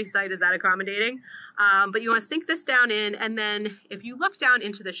 Not every site is that accommodating. But you want to sink this down in, and then if you look down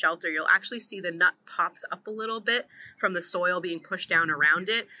into the shelter, you'll actually see the nut pops up a little bit from the soil being pushed down around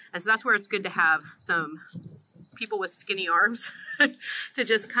it. And so that's where it's good to have some people with skinny arms to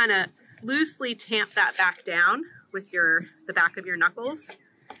just kind of loosely tamp that back down with the back of your knuckles,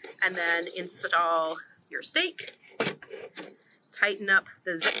 and then install your stake. Tighten up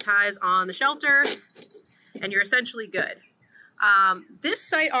the zip ties on the shelter, and you're essentially good. This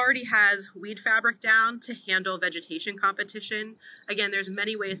site already has weed fabric down to handle vegetation competition. Again, there's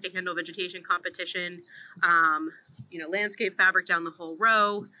many ways to handle vegetation competition. Landscape fabric down the whole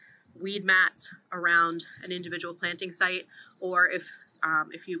row, weed mats around an individual planting site, or if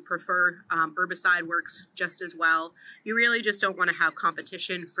you prefer, herbicide works just as well. You really just don't want to have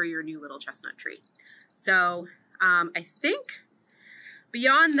competition for your new little chestnut tree. So I think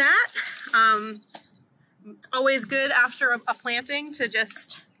beyond that, always good after a planting to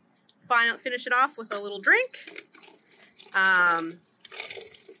just finish it off with a little drink.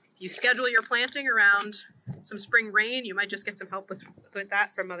 You schedule your planting around some spring rain, you might just get some help with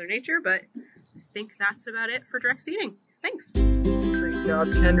that from Mother Nature, but I think that's about it for direct seeding. Thanks. Great job,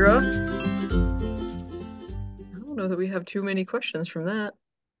 Kendra. I don't know that we have too many questions from that.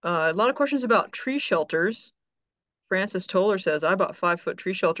 A lot of questions about tree shelters. Francis Toller says, I bought 5-foot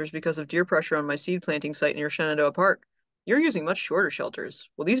tree shelters because of deer pressure on my seed planting site near Shenandoah Park. You're using much shorter shelters.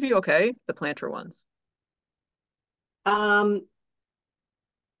 Will these be okay? The planter ones.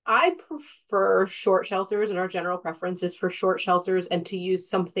 I prefer short shelters, and our general preference is for short shelters and to use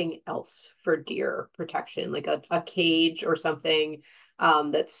something else for deer protection, like a cage or something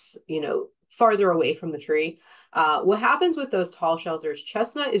that's, farther away from the tree. What happens with those tall shelters,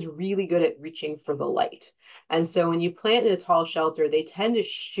 chestnut is really good at reaching for the light. And so when you plant in a tall shelter, they tend to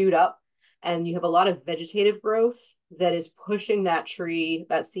shoot up, and you have a lot of vegetative growth that is pushing that tree,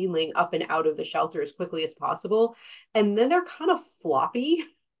 that seedling, up and out of the shelter as quickly as possible. And then they're kind of floppy.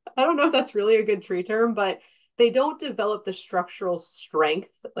 I don't know if that's really a good tree term, but they don't develop the structural strength,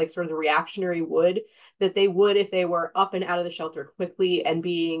 like sort of the reactionary wood, that they would if they were up and out of the shelter quickly and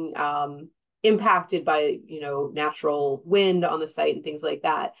being impacted by, natural wind on the site and things like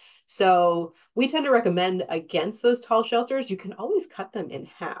that. So we tend to recommend against those tall shelters. You can always cut them in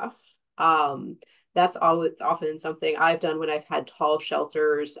half. That's always often something I've done when I've had tall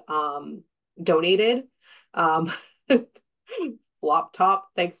shelters donated. Flop top,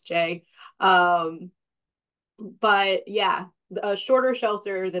 thanks, Jay. But yeah, a shorter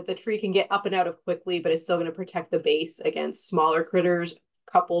shelter that the tree can get up and out of quickly, but it's still going to protect the base against smaller critters,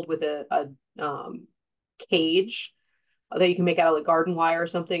 coupled with a cage that you can make out of like garden wire or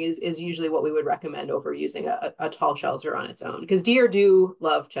something is usually what we would recommend over using a tall shelter on its own, because deer do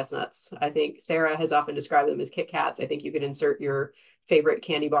love chestnuts. I think Sarah has often described them as Kit Kats. I think you could insert your favorite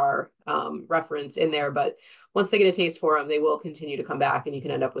candy bar reference in there, but once they get a taste for them, they will continue to come back, and you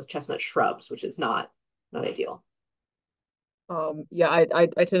can end up with chestnut shrubs, which is not ideal. Yeah,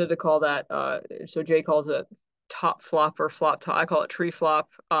 I tended to call that, so Jay calls it top flop or flop top. I call it tree flop.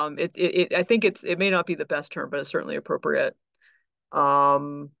 I think it may not be the best term, but it's certainly appropriate.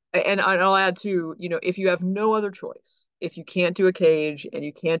 And I'll add too, if you have no other choice, if you can't do a cage and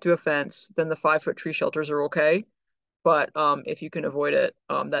you can't do a fence, then the 5-foot tree shelters are okay. But if you can avoid it,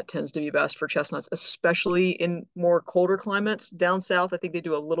 that tends to be best for chestnuts, especially in more colder climates. Down south, I think they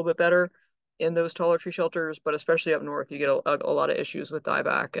do a little bit better in those taller tree shelters, but especially up north, you get a lot of issues with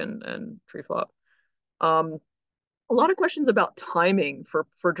dieback and tree flop. A lot of questions about timing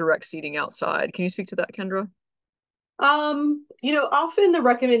for direct seeding outside. Can you speak to that, Kendra? Often the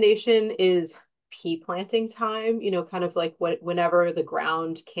recommendation is pea planting time, kind of like whenever the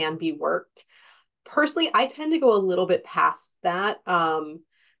ground can be worked. Personally, I tend to go a little bit past that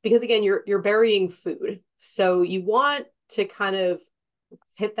because again, you're burying food. So you want to kind of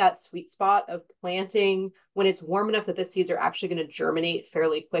hit that sweet spot of planting when it's warm enough that the seeds are actually going to germinate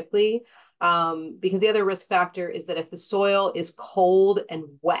fairly quickly. Because the other risk factor is that if the soil is cold and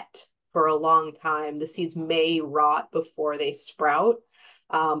wet for a long time, the seeds may rot before they sprout.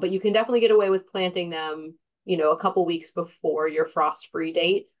 But you can definitely get away with planting them, a couple weeks before your frost-free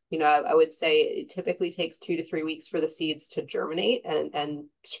date. I would say it typically takes 2 to 3 weeks for the seeds to germinate and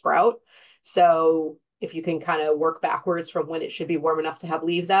sprout. So if you can kind of work backwards from when it should be warm enough to have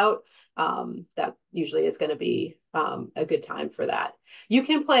leaves out, that usually is going to be a good time for that. You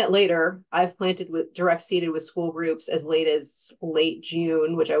can plant later. I've planted with direct seeded with school groups as late as late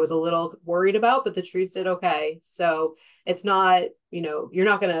June, which I was a little worried about, but the trees did okay. So it's not, you're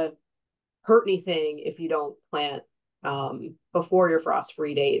not going to hurt anything if you don't plant before your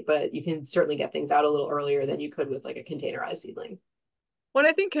frost-free date, but you can certainly get things out a little earlier than you could with like a containerized seedling. Well,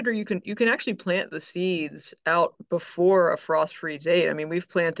 I think, Kendra, you can actually plant the seeds out before a frost-free date. I mean, we've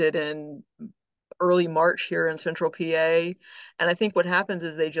planted in early March here in central PA, and I think what happens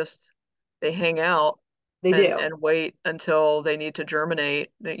is they hang out They do. and wait until they need to germinate.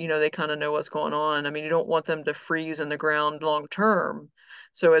 They kind of know what's going on. I mean, you don't want them to freeze in the ground long term.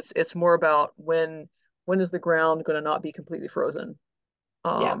 So it's more about when is the ground going to not be completely frozen,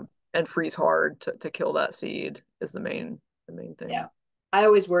 Yeah. and freeze hard to kill that seed is the main thing. Yeah. I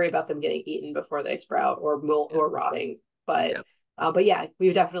always worry about them getting eaten before they sprout or molt or rotting. But yeah,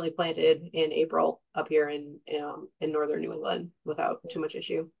 we've definitely planted in April up here in northern New England without too much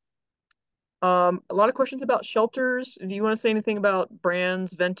issue. A lot of questions about shelters. Do you want to say anything about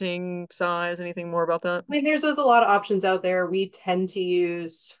brands, venting, size, anything more about that? I mean, there's a lot of options out there. We tend to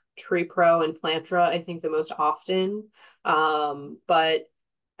use Tree Pro and Plantra, I think, the most often. But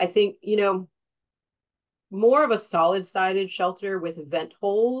I think, more of a solid-sided shelter with vent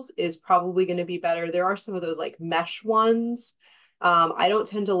holes is probably going to be better. There are some of those like mesh ones. I don't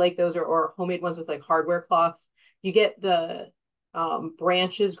tend to like those or homemade ones with like hardware cloth. You get the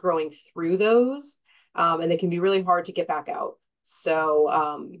branches growing through those, and they can be really hard to get back out.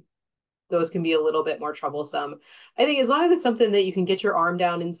 So those can be a little bit more troublesome. I think as long as it's something that you can get your arm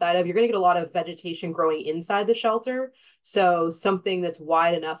down inside of, you're going to get a lot of vegetation growing inside the shelter. So something that's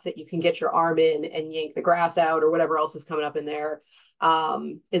wide enough that you can get your arm in and yank the grass out or whatever else is coming up in there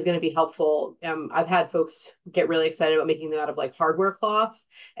is going to be helpful. I've had folks get really excited about making them out of like hardware cloth,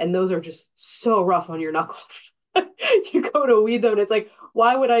 and those are just so rough on your knuckles. You go to weed them and it's like,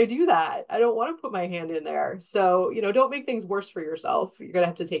 why would I do that? I don't want to put my hand in there. So, don't make things worse for yourself. You're going to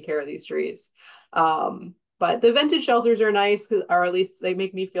have to take care of these trees. But the vented shelters are nice, or at least they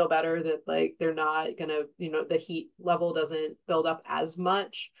make me feel better that like they're not going to, the heat level doesn't build up as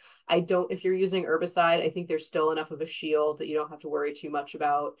much. If you're using herbicide, I think there's still enough of a shield that you don't have to worry too much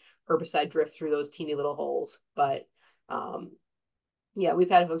about herbicide drift through those teeny little holes. But yeah, we've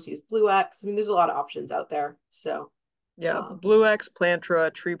had folks use Blue X. I mean, there's a lot of options out there. So yeah, Blue X,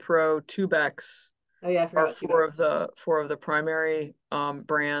 Plantra, Tree Pro, Tubex. Oh yeah, I forgot four of the primary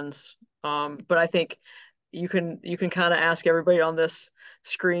brands. But I think you can kind of ask everybody on this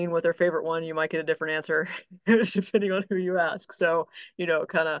screen what their favorite one. You might get a different answer depending on who you ask. So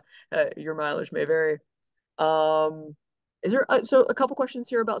kind of your mileage may vary. Is there so a couple questions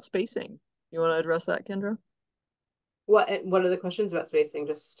here about spacing? You want to address that, Kendra? What are the questions about spacing?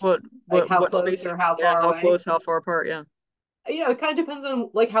 Just like how close spacing, or how far away? How close, how far apart? Yeah. It kind of depends on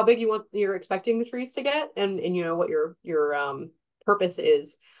like how big you're expecting the trees to get, and what your purpose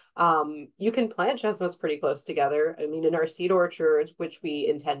is. You can plant chestnuts pretty close together. I mean, in our seed orchards, which we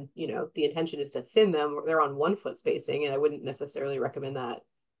intend, the intention is to thin them. They're on 1 foot spacing, and I wouldn't necessarily recommend that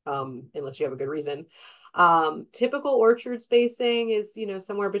unless you have a good reason. Typical orchard spacing is,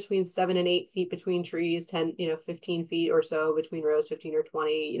 somewhere between 7 and 8 feet between trees, 10, 15 feet or so between rows, 15 or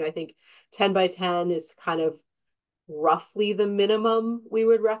 20. I think 10 by 10 is kind of roughly the minimum we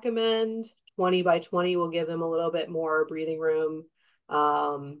would recommend. 20 by 20 will give them a little bit more breathing room.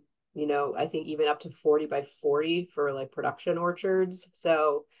 I think even up to 40 by 40 for like production orchards.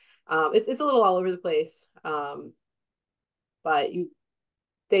 So it's a little all over the place. But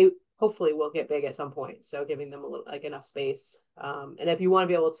they hopefully will get big at some point. So giving them a little like enough space. And if you want to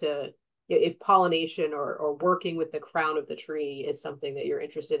be able to, if pollination or working with the crown of the tree is something that you're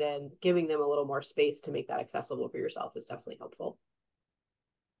interested in, giving them a little more space to make that accessible for yourself is definitely helpful.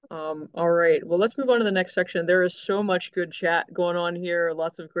 All right, well, let's move on to the next section. There is so much good chat going on here,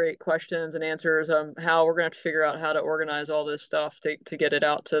 lots of great questions and answers. How we're gonna have to figure out how to organize all this stuff to get it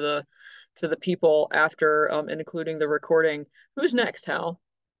out to the people after and including the recording. Who's next, Hal?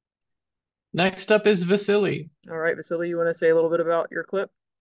 Next up is Vasily. All right, Vasily, you want to say a little bit about your clip?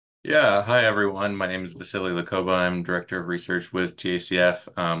 Yeah, hi everyone. My name is Vasily Lakoba. I'm Director of Research with TACF,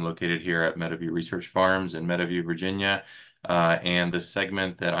 located here at Meadowview Research Farms in Meadowview, Virginia. And the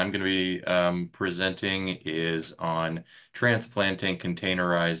segment that I'm going to be presenting is on transplanting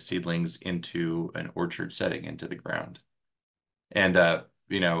containerized seedlings into an orchard setting, into the ground. And,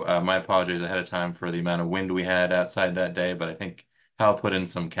 my apologies ahead of time for the amount of wind we had outside that day, but I think Hal put in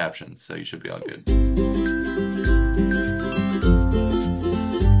some captions, so you should be all good.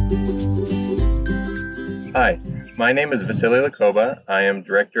 Hi, My name is Vasily Lakoba. I am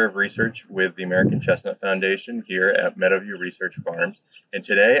Director of Research with the American Chestnut Foundation here at Meadowview Research Farms. And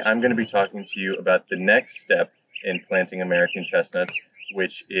today I'm going to be talking to you about the next step in planting American chestnuts,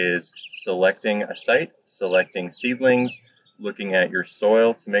 which is selecting a site, selecting seedlings, looking at your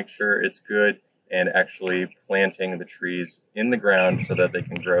soil to make sure it's good, and actually planting the trees in the ground so that they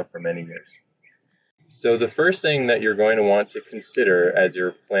can grow for many years. So the first thing that you're going to want to consider as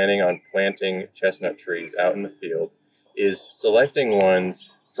you're planning on planting chestnut trees out in the field is selecting ones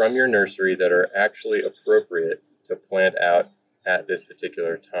from your nursery that are actually appropriate to plant out at this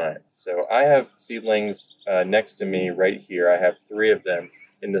particular time. So I have seedlings next to me right here. I have 3 of them,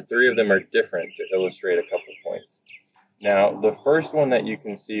 and the 3 of them are different to illustrate a couple points. Now, the first one that you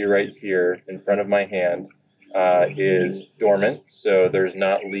can see right here in front of my hand is dormant, so there's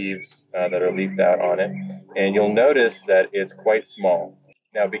not leaves that are leafed out on it, and you'll notice that it's quite small.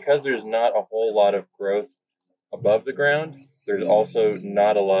 Now, because there's not a whole lot of growth above the ground, there's also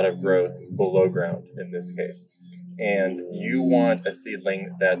not a lot of growth below ground in this case. And you want a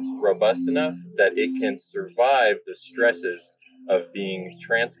seedling that's robust enough that it can survive the stresses of being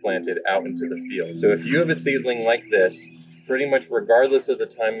transplanted out into the field. So if you have a seedling like this, pretty much regardless of the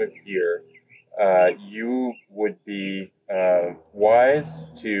time of year, you would be wise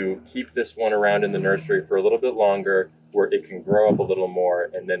to keep this one around in the nursery for a little bit longer where it can grow up a little more,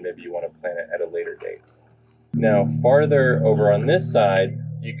 and then maybe you want to plant it at a later date. Now, farther over on this side,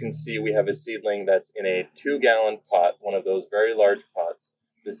 you can see we have a seedling that's in a 2-gallon pot, one of those very large pots.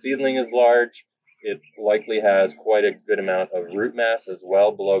 The seedling is large. It likely has quite a good amount of root mass as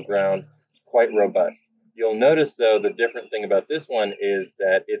well below ground, quite robust. You'll notice, though, the different thing about this one is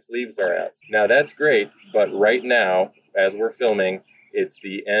that its leaves are out. Now, that's great, but right now, as we're filming, it's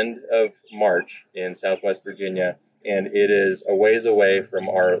the end of March in Southwest Virginia, and it is a ways away from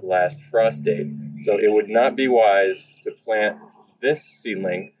our last frost date. So it would not be wise to plant this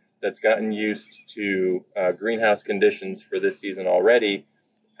seedling that's gotten used to greenhouse conditions for this season already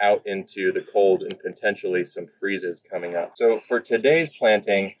out into the cold and potentially some freezes coming up. So for today's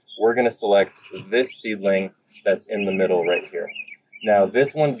planting, we're going to select this seedling that's in the middle right here. Now,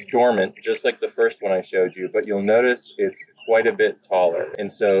 this one's dormant, just like the first one I showed you, but you'll notice it's quite a bit taller.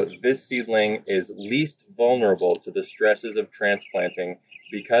 And so this seedling is least vulnerable to the stresses of transplanting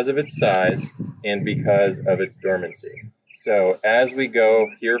because of its size and because of its dormancy. So as we go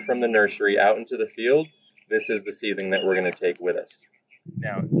here from the nursery out into the field, this is the seedling that we're going to take with us.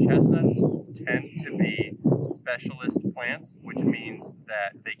 Now, chestnuts tend to be specialist plants, which means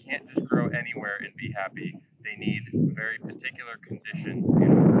that they can't just grow anywhere and be happy. They need very particular conditions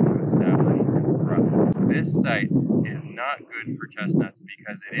in order to establish and thrive. This site is not good for chestnuts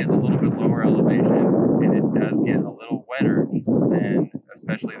because it is a little bit lower elevation and it does get a little wetter than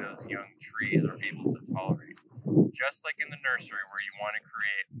especially those young trees are able to tolerate. Just like in the nursery where you want to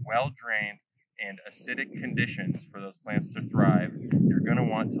create well-drained and acidic conditions for those plants to thrive, you're going to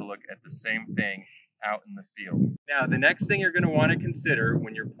want to look at the same thing out in the field. Now, the next thing you're going to want to consider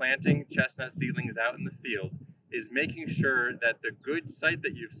when you're planting chestnut seedlings out in the field is making sure that the good site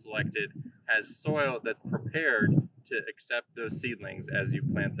that you've selected has soil that's prepared to accept those seedlings as you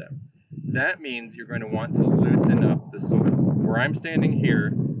plant them. That means you're going to want to loosen up the soil. Where I'm standing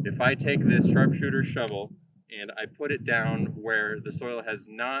here, if I take this sharpshooter shovel and I put it down where the soil has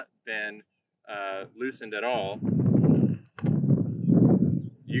not been loosened at all,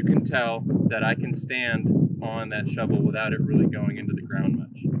 you can tell that I can stand on that shovel without it really going into the ground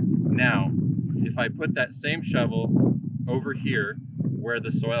much. Now, if I put that same shovel over here where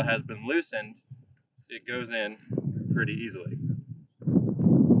the soil has been loosened, it goes in pretty easily,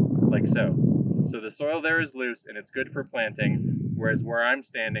 like so. So the soil there is loose and it's good for planting, whereas where I'm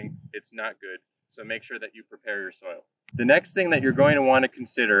standing, it's not good. So make sure that you prepare your soil. The next thing that you're going to want to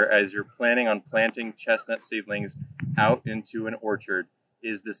consider as you're planning on planting chestnut seedlings out into an orchard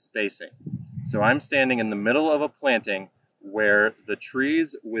is the spacing. So I'm standing in the middle of a planting where the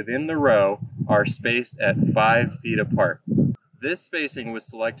trees within the row are spaced at 5 feet apart. This spacing was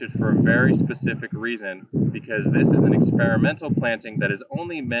selected for a very specific reason because this is an experimental planting that is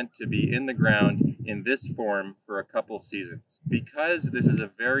only meant to be in the ground in this form for a couple seasons. Because this is a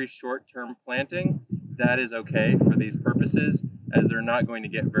very short-term planting, that is okay for these purposes as they're not going to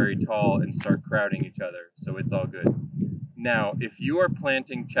get very tall and start crowding each other, so it's all good. Now, if you are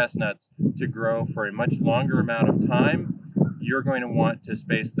planting chestnuts to grow for a much longer amount of time, you're going to want to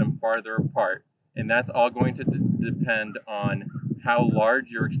space them farther apart. And that's all going to depend on how large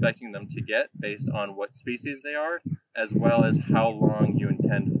you're expecting them to get based on what species they are, as well as how long you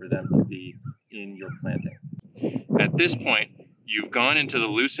intend for them to be in your planting. At this point, you've gone into the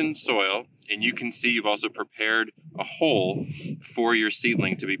loosened soil, and you can see you've also prepared a hole for your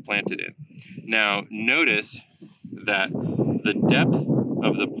seedling to be planted in. Now, notice that the depth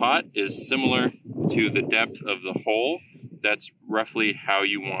of the pot is similar to the depth of the hole. That's roughly how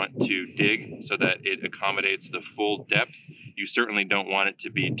you want to dig so that it accommodates the full depth. You certainly don't want it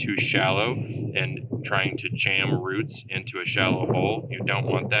to be too shallow and trying to jam roots into a shallow hole. You don't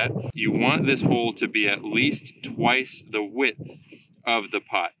want that. You want this hole to be at least twice the width of the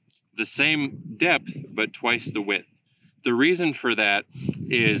pot. The same depth, but twice the width. The reason for that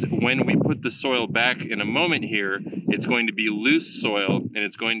is when we put the soil back in a moment here, it's going to be loose soil and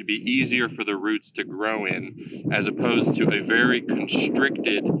it's going to be easier for the roots to grow in, as opposed to a very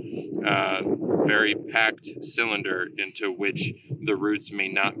constricted, very packed cylinder into which the roots may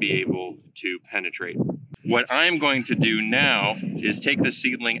not be able to penetrate. What I'm going to do now is take the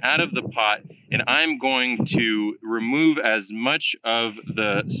seedling out of the pot, and I'm going to remove as much of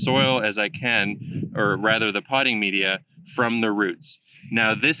the soil as I can, or rather the potting media, from the roots.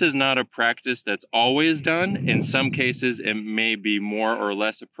 Now, this is not a practice that's always done. In some cases, it may be more or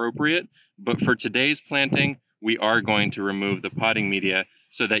less appropriate, but for today's planting, we are going to remove the potting media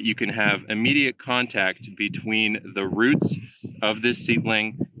so that you can have immediate contact between the roots of this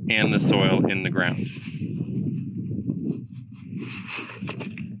seedling and the soil in the ground.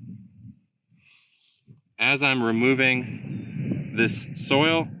 As I'm removing this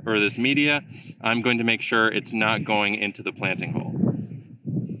soil or this media, I'm going to make sure it's not going into the planting hole.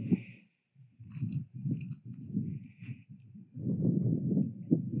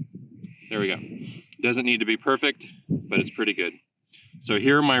 There we go. Doesn't need to be perfect, but it's pretty good. So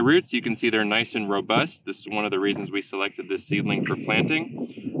here are my roots. You can see they're nice and robust. This is one of the reasons we selected this seedling for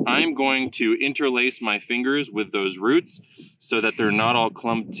planting. I'm going to interlace my fingers with those roots so that they're not all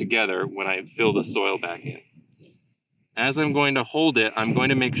clumped together when I fill the soil back in. As I'm going to hold it, I'm going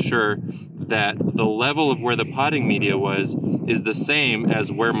to make sure that the level of where the potting media was is the same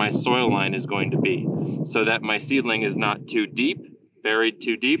as where my soil line is going to be, so that my seedling is not too deep, buried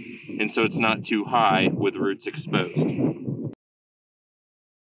too deep, and so it's not too high with roots exposed.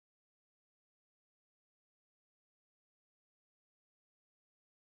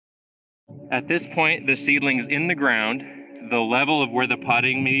 At this point, the seedling's in the ground. The level of where the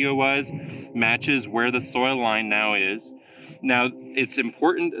potting media was matches where the soil line now is. Now, it's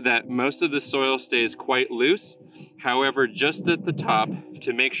important that most of the soil stays quite loose. However, just at the top,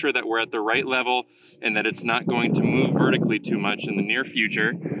 to make sure that we're at the right level and that it's not going to move vertically too much in the near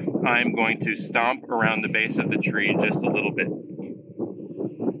future, I'm going to stomp around the base of the tree just a little bit.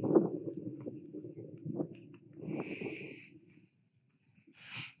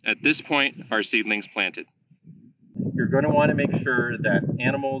 At this point, our seedling's planted. You're going to want to make sure that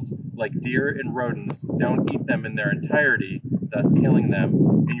animals like deer and rodents don't eat them in their entirety, thus killing them.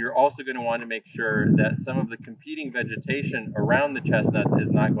 And you're also going to want to make sure that some of the competing vegetation around the chestnuts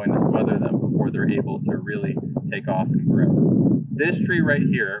is not going to smother them before they're able to really take off and grow. This tree right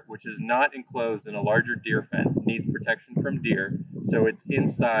here, which is not enclosed in a larger deer fence, needs protection from deer, so it's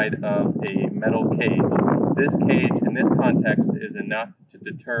inside of a metal cage. This cage, in this context, is enough to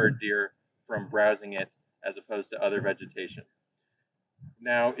deter deer from browsing it as opposed to other vegetation.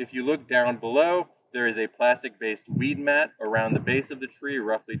 Now, if you look down below, there is a plastic-based weed mat around the base of the tree,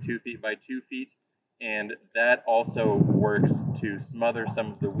 roughly 2 feet by 2 feet, and that also works to smother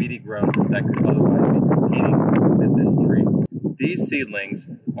some of the weedy growth that could otherwise be competing with this tree. These seedlings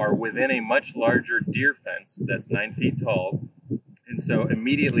are within a much larger deer fence that's 9 feet tall, and so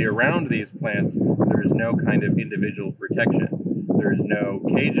immediately around these plants, there is no kind of individual protection. There's no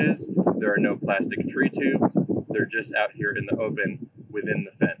cages, there are no plastic tree tubes, they're just out here in the open within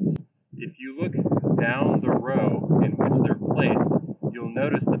the fence. If you look down the row in which they're placed, you'll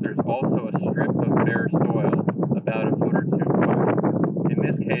notice that there's also a strip of bare soil about a foot or two wide. In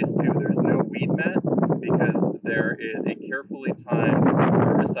this case too, there's no weed mat because there is a carefully timed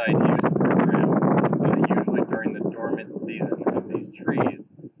herbicide use program, usually during the dormant season of these trees,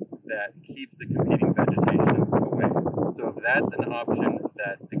 that keeps the competing vegetation away. So if that's an option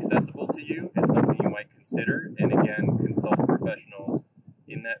that's accessible to you, it's something you might consider, and again, consult professionals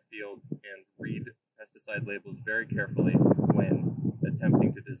in that field and read pesticide labels very carefully when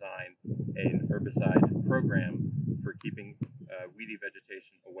attempting to design an herbicide program for keeping weedy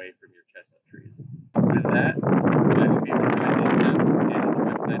vegetation away from your chestnut trees. With that, I hope you enjoyed these steps and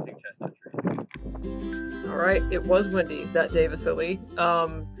enjoy planting chestnut trees. All right, it was windy that day, Vasily.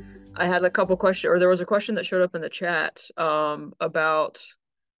 I had a couple questions, or there was a question that showed up in the chat about,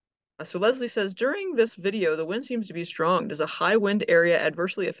 so Leslie says, during this video, the wind seems to be strong. Does a high wind area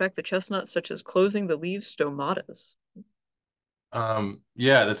adversely affect the chestnuts, such as closing the leaves stomatas?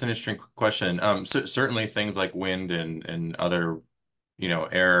 Yeah, that's an interesting question. So certainly things like wind and other,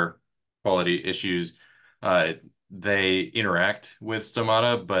 air quality issues, uh, they interact with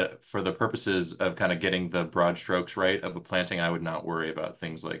stomata, but for the purposes of kind of getting the broad strokes right of a planting, I would not worry about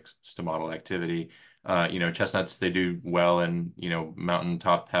things like stomatal activity. Chestnuts, they do well in,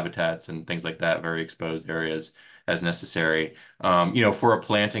 mountaintop habitats and things like that, very exposed areas as necessary. For a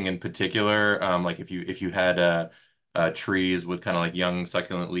planting in particular, like if you had trees with kind of like young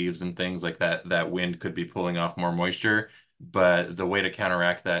succulent leaves and things like that, that wind could be pulling off more moisture. But the way to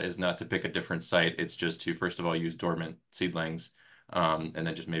counteract that is not to pick a different site. It's just to, first of all, use dormant seedlings, and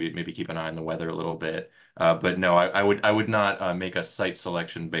then just maybe keep an eye on the weather a little bit. But no, I would not make a site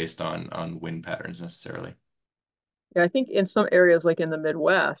selection based on wind patterns necessarily. Yeah, I think in some areas, like in the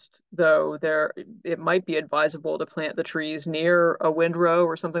Midwest, though, it might be advisable to plant the trees near a windrow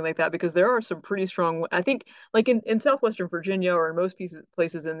or something like that because there are some pretty strong. I think, like in southwestern Virginia or in most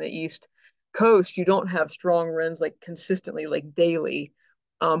places in the East Coast, you don't have strong winds like consistently, like daily.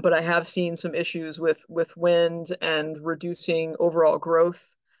 But I have seen some issues with wind and reducing overall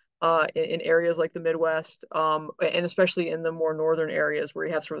growth in areas like the Midwest, and especially in the more northern areas where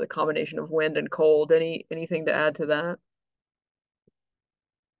you have sort of the combination of wind and cold. Anything to add to that?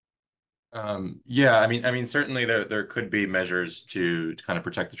 Yeah, I mean, certainly there could be measures to kind of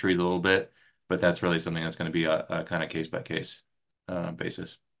protect the trees a little bit, but that's really something that's going to be a kind of case by case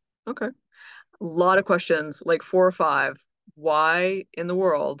basis. Okay. A lot of questions, like 4 or 5. Why in the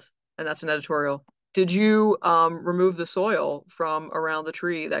world, and that's an editorial, did you remove the soil from around the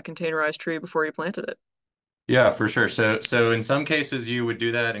tree, that containerized tree, before you planted it? Yeah, for sure. So in some cases you would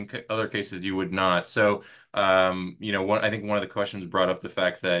do that, in other cases you would not. So, I think one of the questions brought up the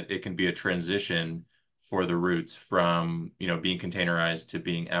fact that it can be a transition for the roots from, being containerized to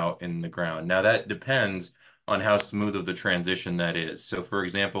being out in the ground. Now that depends on how smooth of the transition that is. So, for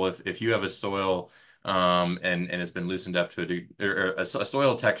example, if you have a soil and it's been loosened up to a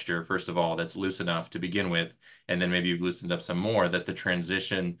soil texture, first of all, that's loose enough to begin with, and then maybe you've loosened up some more, that the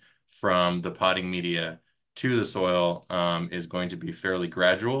transition from the potting media to the soil is going to be fairly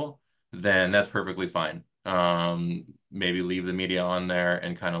gradual, then that's perfectly fine. Maybe leave the media on there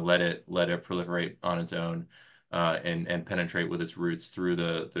and kind of let it proliferate on its own, and penetrate with its roots through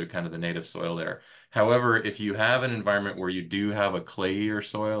the kind of the native soil there. However, if you have an environment where you do have a clayier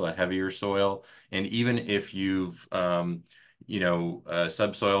soil, a heavier soil, and even if you've subsoiled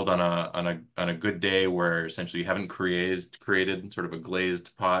on a good day where essentially you haven't created sort of a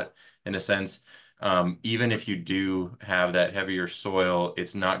glazed pot in a sense, even if you do have that heavier soil,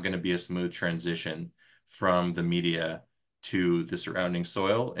 it's not going to be a smooth transition from the media to the surrounding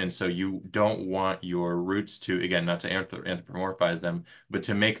soil. And so you don't want your roots to, again, not to anthropomorphize them, but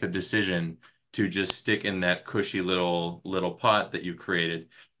to make the decision to just stick in that cushy little pot that you created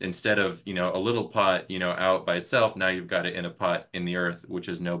instead of, a little pot, out by itself. Now you've got it in a pot in the earth, which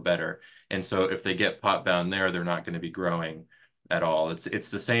is no better. And so if they get pot bound there, they're not going to be growing at all.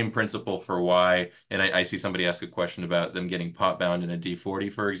 It's the same principle for why, and I see somebody ask a question about them getting pot bound in a D40,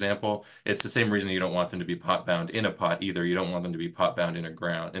 for example. It's the same reason you don't want them to be pot bound in a pot either. You don't want them to be pot bound in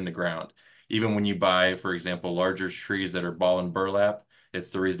the ground. Even when you buy, for example, larger trees that are ball and burlap,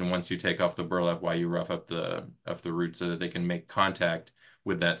 it's the reason once you take off the burlap why you rough up the roots so that they can make contact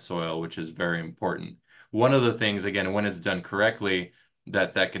with that soil, which is very important. One of the things, again, when it's done correctly,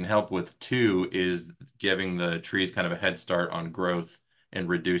 that can help with too is giving the trees kind of a head start on growth and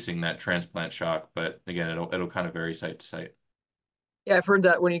reducing that transplant shock. But again, it'll kind of vary site to site. Yeah, I've heard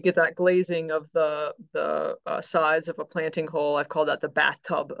that when you get that glazing of the sides of a planting hole, I've called that the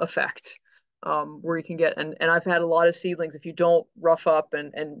bathtub effect, where you can get, and I've had a lot of seedlings. If you don't rough up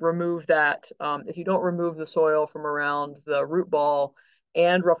and remove that, if you don't remove the soil from around the root ball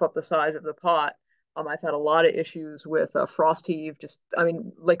and rough up the size of the pot, I've had a lot of issues with frost heave. Just, I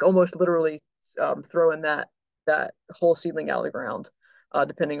mean, like almost literally throwing that whole seedling out of the ground,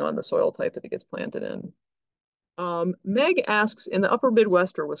 depending on the soil type that it gets planted in. Meg asks, in the upper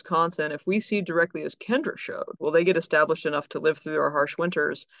Midwest or Wisconsin, if we seed directly as Kendra showed, will they get established enough to live through our harsh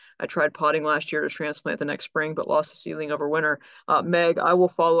winters? I tried potting last year to transplant the next spring, but lost the seedling over winter. Meg, I will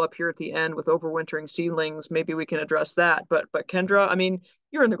follow up here at the end with overwintering seedlings. Maybe we can address that. But Kendra, I mean,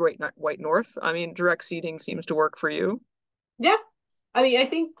 you're in the Great White North. I mean, direct seeding seems to work for you. Yeah. I mean, I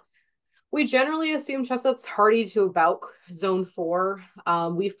think we generally assume chestnuts hardy to about zone 4.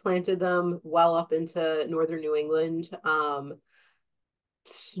 We've planted them well up into northern New England.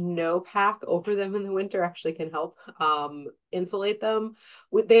 snowpack over them in the winter actually can help insulate them.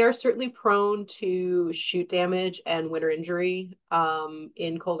 They are certainly prone to shoot damage and winter injury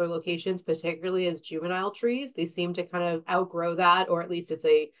in colder locations, particularly as juvenile trees. They seem to kind of outgrow that, or at least it's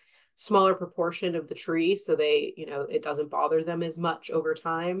a smaller proportion of the tree, so they, it doesn't bother them as much over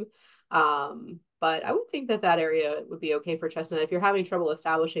time. But I would think that that area would be okay for chestnut. If you're having trouble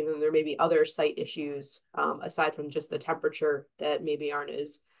establishing them, there may be other site issues aside from just the temperature that maybe aren't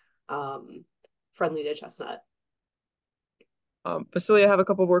as friendly to chestnut. Vasily, I have a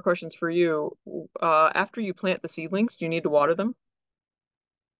couple more questions for you. After you plant the seedlings, do you need to water them?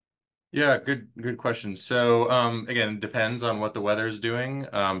 Yeah, good question. So again, it depends on what the weather is doing.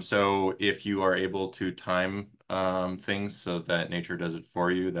 So if you are able to time things so that nature does it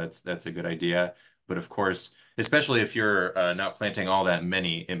for you, that's a good idea. But of course, especially if you're not planting all that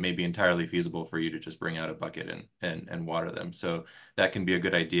many, it may be entirely feasible for you to just bring out a bucket and water them. So that can be a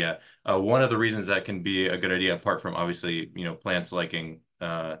good idea. One of the reasons that can be a good idea, apart from obviously, plants liking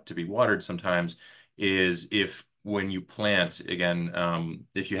to be watered sometimes, is if when you plant, again,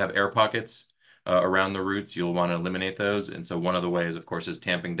 if you have air pockets around the roots, you'll want to eliminate those. And so one of the ways, of course, is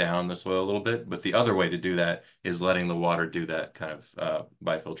tamping down the soil a little bit. But the other way to do that is letting the water do that kind of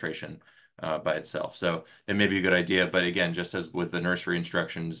bifiltration by itself. So it may be a good idea, but again, just as with the nursery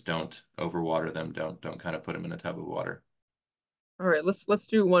instructions, don't overwater them. Don't kind of put them in a tub of water. All right, let's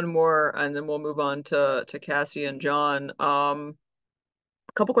do one more, and then we'll move on to Cassie and John.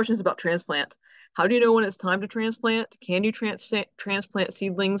 A couple questions about transplant. How do you know when it's time to transplant? Can you transplant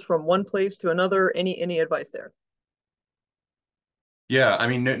seedlings from one place to another? Any advice there? Yeah, I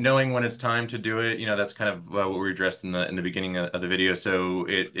mean, knowing when it's time to do it, that's kind of what we addressed in the beginning of the video. So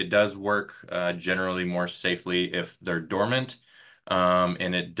it does work generally more safely if they're dormant,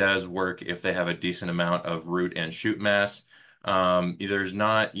 and it does work if they have a decent amount of root and shoot mass. There's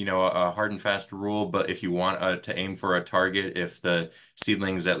not, a hard and fast rule, but if you want to aim for a target, if the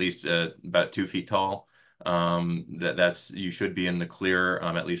seedling is at least about 2 feet tall, that's you should be in the clear,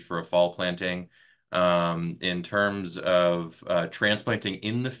 at least for a fall planting. In terms of transplanting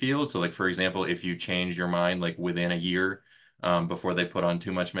in the field, so like for example, if you change your mind like within a year before they put on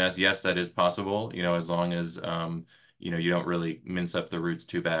too much mass, yes, that is possible. As long as you don't really mince up the roots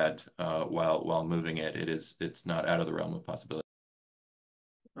too bad while moving it. It's not out of the realm of possibility.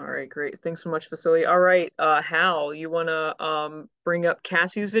 All right, great. Thanks so much, Vasily. All right, Hal, you want to bring up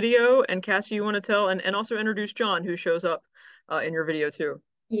Cassie's video, and Cassie, you want to tell and also introduce John, who shows up in your video too.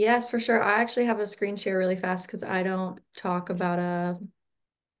 Yes, for sure. I actually have a screen share really fast because I don't talk about I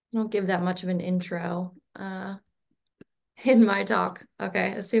don't give that much of an intro in my talk.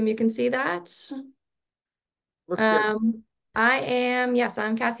 Okay, assume you can see that. Looks good.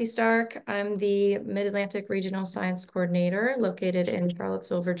 I'm Cassie Stark. I'm the Mid-Atlantic Regional Science Coordinator located in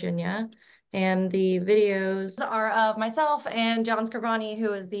Charlottesville, Virginia. And the videos are of myself and John Scrivani,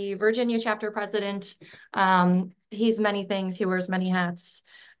 who is the Virginia chapter president. He's many things, he wears many hats,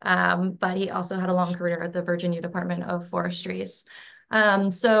 but he also had a long career at the Virginia Department of Forestries.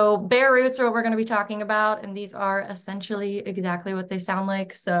 So bare roots are what we're going to be talking about, and these are essentially exactly what they sound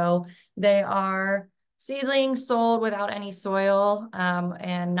like. So they are seedlings sold without any soil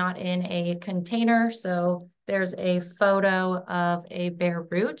and not in a container. So there's a photo of a bare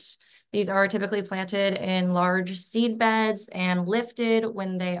root. These are typically planted in large seed beds and lifted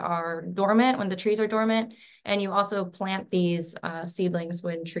when they are dormant, when the trees are dormant. And you also plant these seedlings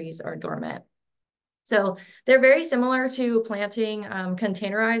when trees are dormant. So they're very similar to planting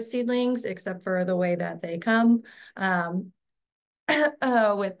containerized seedlings, except for the way that they come.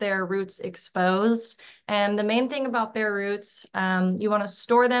 With their roots exposed. And the main thing about bare roots, you want to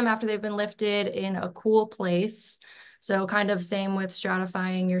store them after they've been lifted in a cool place. So kind of same with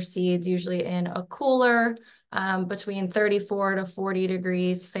stratifying your seeds, usually in a cooler between 34 to 40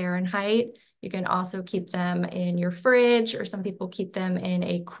 degrees Fahrenheit. You can also keep them in your fridge, or some people keep them in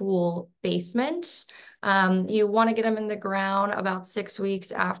a cool basement. You want to get them in the ground about 6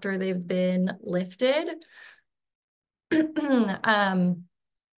 weeks after they've been lifted. And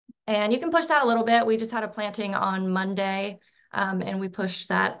you can push that a little bit. We just had a planting on Monday, and we pushed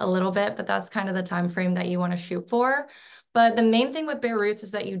that a little bit, but that's kind of the time frame that you want to shoot for. But the main thing with bare roots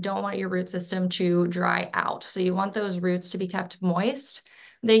is that you don't want your root system to dry out. So you want those roots to be kept moist.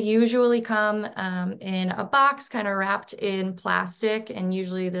 They usually come in a box, kind of wrapped in plastic, and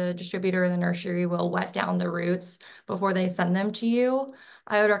usually the distributor or the nursery will wet down the roots before they send them to you.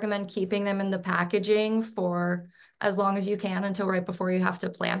 I would recommend keeping them in the packaging for as long as you can until right before you have to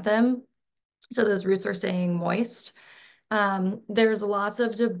plant them, so those roots are staying moist. There's lots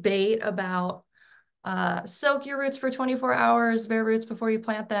of debate about soak your roots for 24 hours, bare roots, before you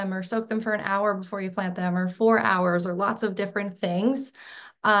plant them, or soak them for an hour before you plant them, or 4 hours, or lots of different things.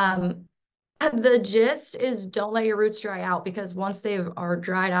 The gist is don't let your roots dry out, because once they are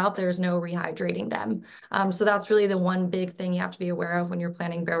dried out, there's no rehydrating them. So that's really the one big thing you have to be aware of when you're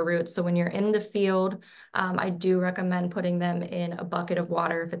planting bare roots. So when you're in the field, I do recommend putting them in a bucket of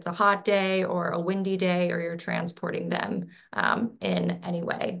water if it's a hot day or a windy day, or you're transporting them in any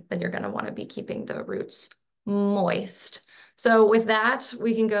way, then you're going to want to be keeping the roots moist. So with that,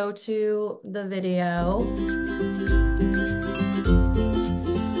 we can go to the video.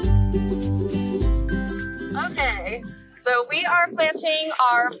 Okay, so we are planting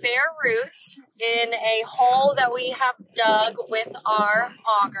our bare roots in a hole that we have dug with our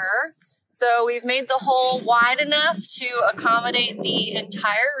auger. So we've made the hole wide enough to accommodate the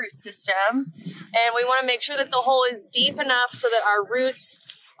entire root system. And we want to make sure that the hole is deep enough so that our roots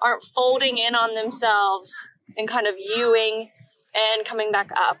aren't folding in on themselves and kind of U-ing and coming back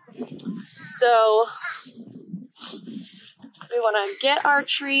up. So we want to get our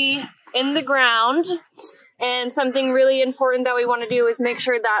tree in the ground. And something really important that we want to do is make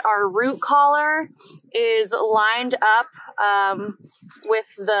sure that our root collar is lined up with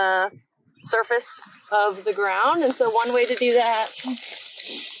the surface of the ground. And so one way to do that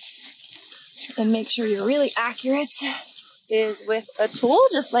and make sure you're really accurate is with a tool,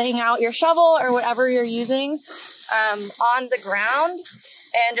 just laying out your shovel or whatever you're using on the ground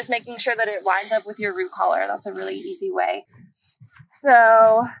and just making sure that it lines up with your root collar. That's a really easy way.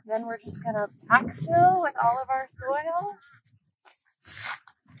 So then we're just gonna backfill with all of our soil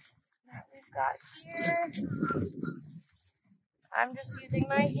that we've got here. I'm just using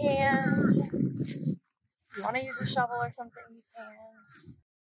my hands. If you want to use a shovel or something, you can.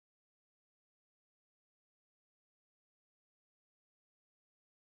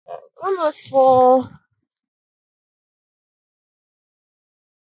 Almost full.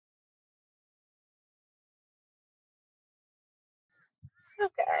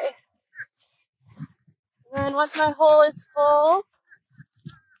 Okay. And then once my hole is full,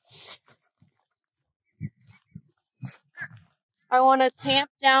 I want to tamp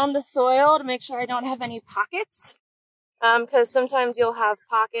down the soil to make sure I don't have any pockets, because sometimes you'll have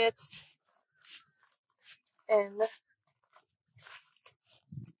pockets and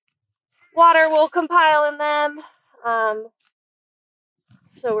water will compile in them.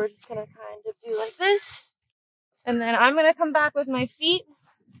 So we're just going to kind of do like this. And then I'm going to come back with my feet.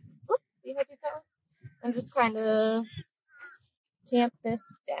 Oops, see how I do that? And just kind of tamp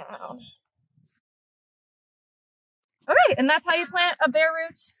this down. Okay, and that's how you plant a bare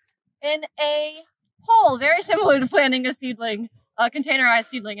root in a hole. Very similar to planting a seedling, a containerized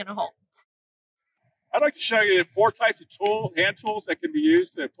seedling in a hole. I'd like to show you 4 types of hand tools that can be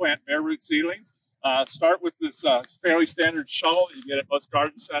used to plant bare root seedlings. Start with this fairly standard shovel that you get at most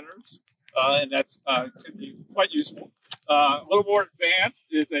garden centers. And that's can be quite useful. A little more advanced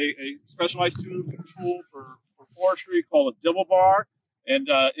is a specialized tool for forestry called a dibble bar, and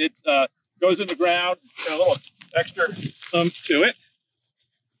it goes in the ground, got a little extra oomph to it.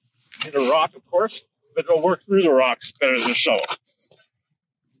 Hit a rock, of course, but it'll work through the rocks better than a shovel.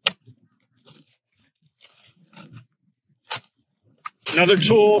 Another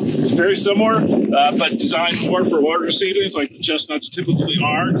tool is very similar, but designed more for larger seedlings like the chestnuts typically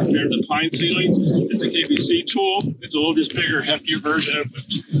are compared to pine seedlings. It's a KBC tool. It's a little bit bigger, heftier version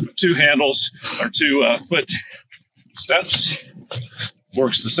with 2 handles or 2 foot steps.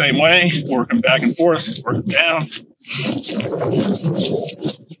 Works the same way. Work them back and forth, work them down.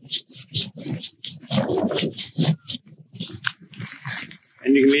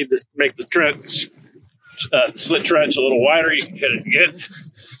 And you need to make the trench. Slit trench a little wider, you can hit it again.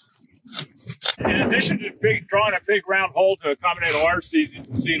 In addition to drawing a big round hole to accommodate a large seedling,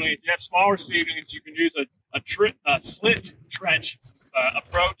 if you have smaller seedlings, you can use a slit trench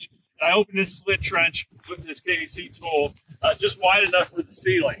approach. And I opened this slit trench with this KBC tool just wide enough for the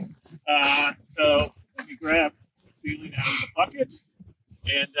seedling. So let me grab the seedling out of the bucket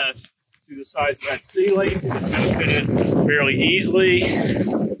and see the size of that seedling. It's going to fit in fairly easily.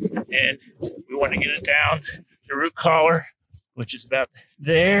 And we want to get it down the root collar, which is about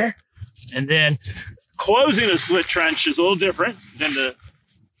there. And then closing the slit trench is a little different than the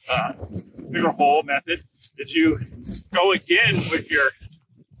bigger hole method. If you go again with your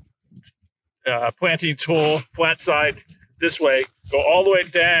planting tool, flat side this way, go all the way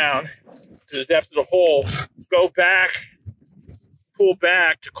down to the depth of the hole, go back, pull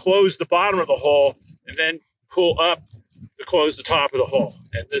back to close the bottom of the hole, and then pull up to close the top of the hole.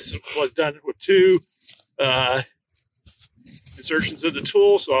 And this was done with 2 insertions of the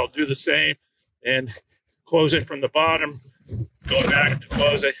tool, so I'll do the same and close it from the bottom, go back to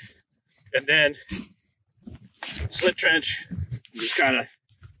close it, and then slit trench, you just kind of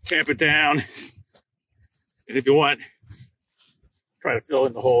tamp it down. And if you want, try to fill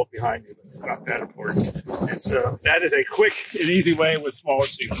in the hole behind you, but it's not that important. And so that is a quick and easy way with smaller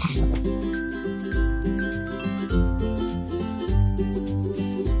seeds.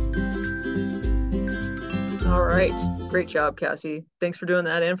 All right. Great job, Cassie. Thanks for doing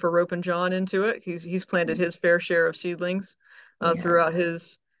that and for roping John into it. He's planted his fair share of seedlings throughout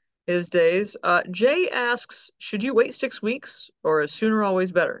his days. Jay asks, should you wait 6 weeks or is sooner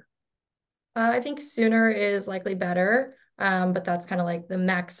always better? I think sooner is likely better, but that's kind of like the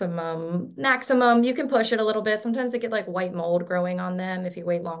maximum. You can push it a little bit. Sometimes they get like white mold growing on them if you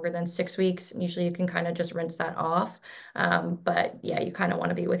wait longer than 6 weeks. Usually you can kind of just rinse that off. But yeah, you kind of want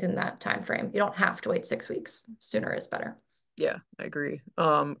to be within that time frame. You don't have to wait 6 weeks. Sooner is better. Yeah, I agree.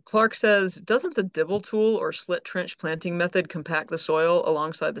 Clark says, doesn't the dibble tool or slit trench planting method compact the soil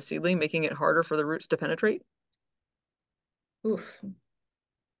alongside the seedling, making it harder for the roots to penetrate? Oof.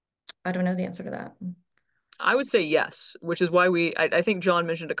 I don't know the answer to that. I would say yes, which is why I think John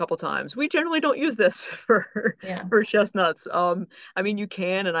mentioned a couple times, we generally don't use this for chestnuts. I mean, you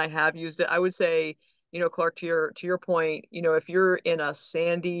can, and I have used it. I would say, Clark, to your point, if you're in a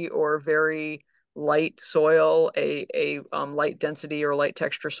sandy or very light soil, a light density or light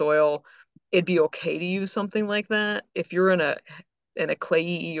texture soil, it'd be okay to use something like that. If you're in a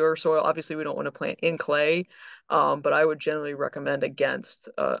clayey or soil, obviously we don't want to plant in clay. But I would generally recommend against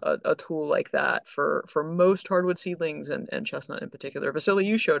a tool like that for most hardwood seedlings and chestnut in particular. Vasily,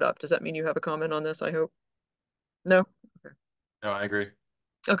 you showed up. Does that mean you have a comment on this, I hope? No? Okay. No, I agree.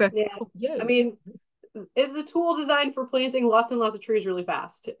 Okay. Yeah. Cool. Yay. I mean, it's a tool designed for planting lots and lots of trees really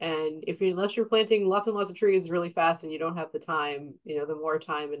fast. And unless you're planting lots and lots of trees really fast and you don't have the time, the more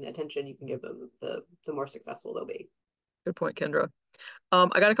time and attention you can give them, the more successful they'll be. Good point, Kendra.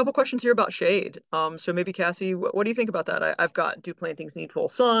 I got a couple questions here about shade. So maybe Cassie, what do you think about that? I've got, do plantings need full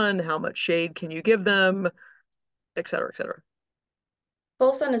sun? How much shade can you give them? Et cetera, et cetera.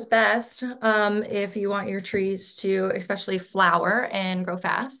 Full sun is best if you want your trees to especially flower and grow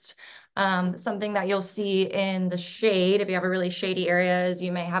fast. Something that you'll see in the shade, if you have a really shady area, is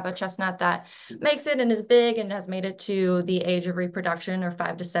you may have a chestnut that makes it and is big and has made it to the age of reproduction or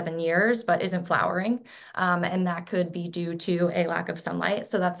 5 to 7 years, but isn't flowering. And that could be due to a lack of sunlight.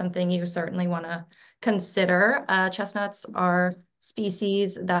 So that's something you certainly want to consider. Chestnuts are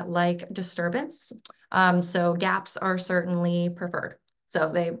species that like disturbance. So gaps are certainly preferred. So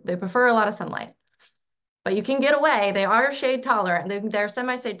they prefer a lot of sunlight. But you can get away. They are shade tolerant. They're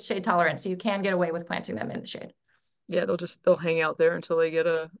semi-shade tolerant, so you can get away with planting them in the shade. Yeah, they'll hang out there until they get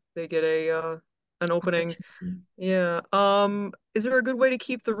an opening. Yeah. Is there a good way to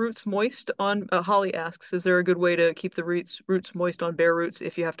keep the roots moist on Holly asks, is there a good way to keep the roots moist on bare roots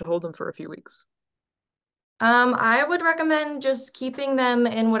if you have to hold them for a few weeks? I would recommend just keeping them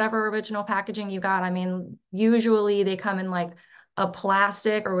in whatever original packaging you got. I mean, usually they come in like a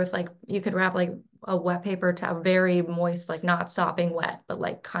plastic or with like, you could wrap like a wet paper towel, very moist, like not sopping wet, but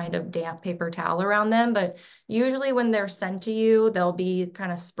like kind of damp paper towel around them. But usually when they're sent to you, they'll be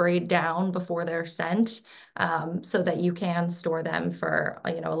kind of sprayed down before they're sent, so that you can store them for,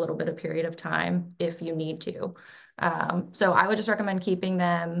 a little bit of period of time if you need to. So I would just recommend keeping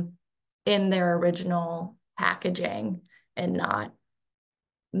them in their original packaging and not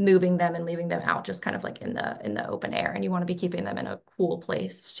moving them and leaving them out just kind of like in the open air. And you want to be keeping them in a cool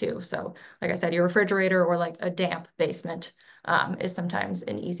place too. So like I said, your refrigerator or like a damp basement is sometimes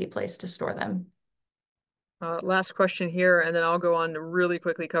an easy place to store them. Last question here, and then I'll go on to really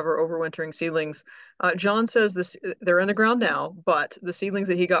quickly cover overwintering seedlings. John says they're in the ground now, but the seedlings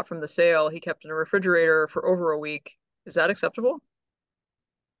that he got from the sale, he kept in a refrigerator for over a week. Is that acceptable?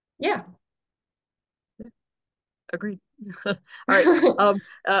 Yeah. Agreed. All right.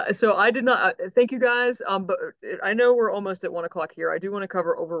 So I did not thank you guys. But I know we're almost at 1 o'clock here. I do want to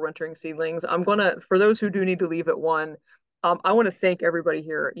cover overwintering seedlings. For those who do need to leave at 1, I want to thank everybody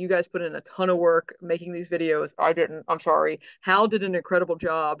here. You guys put in a ton of work making these videos. I didn't. I'm sorry. Hal did an incredible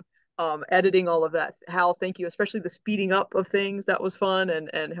job editing all of that. Hal, thank you, especially the speeding up of things. That was fun,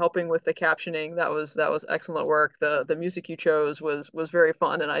 and helping with the captioning. That was excellent work. The music you chose was very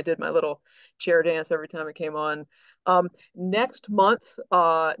fun, and I did my little chair dance every time it came on. Next month,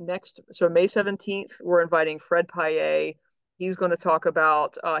 so May 17th, we're inviting Fred Paillet. He's going to talk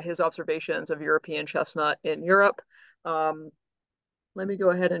about his observations of European chestnut in Europe. Let me go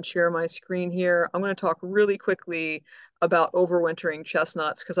ahead and share my screen here. I'm going to talk really quickly about overwintering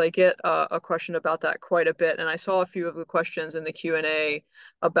chestnuts because I get a question about that quite a bit, and I saw a few of the questions in the Q&A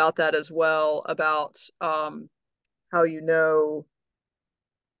about that as well, about how you know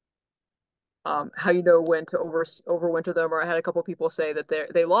when to overwinter them. Or I had a couple people say that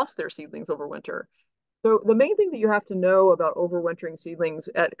they lost their seedlings over winter. So the main thing that you have to know about overwintering seedlings,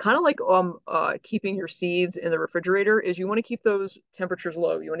 at kind of like keeping your seeds in the refrigerator, is you want to keep those temperatures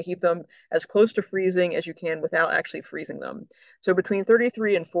low. You want to keep them as close to freezing as you can without actually freezing them. So between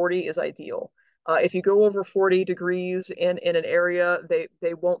 33 and 40 is ideal. If you go over 40 degrees in an area,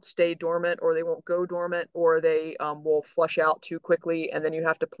 they won't stay dormant, or they won't go dormant, or they will flush out too quickly, and then you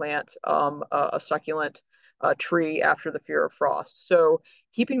have to plant a succulent tree after the fear of frost. So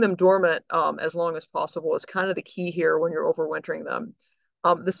keeping them dormant as long as possible is kind of the key here when you're overwintering them.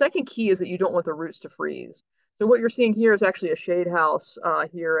 The second key is that you don't want the roots to freeze. So what you're seeing here is actually a shade house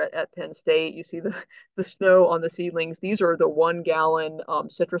here at Penn State. You see the snow on the seedlings. These are the 1-gallon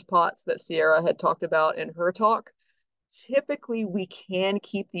citrus pots that Sierra had talked about in her talk. Typically, we can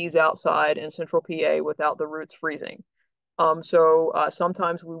keep these outside in central PA without the roots freezing. So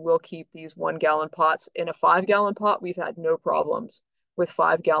sometimes we will keep these 1-gallon pots. In a 5-gallon pot, we've had no problems with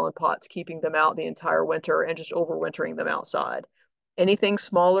 5-gallon pots, keeping them out the entire winter and just overwintering them outside. Anything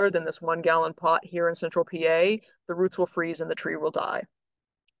smaller than this 1-gallon pot here in central PA, the roots will freeze and the tree will die.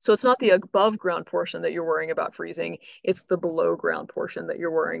 So it's not the above ground portion that you're worrying about freezing, it's the below ground portion that you're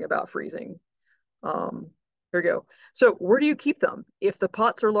worrying about freezing. Here we go. So where do you keep them? If the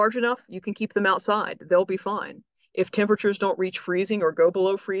pots are large enough, you can keep them outside. They'll be fine. If temperatures don't reach freezing or go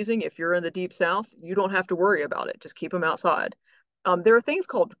below freezing, if you're in the deep south, you don't have to worry about it. Just keep them outside. There are things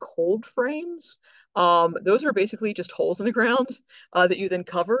called cold frames. Those are basically just holes in the ground that you then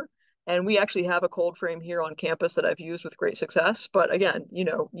cover. And we actually have a cold frame here on campus that I've used with great success. But again,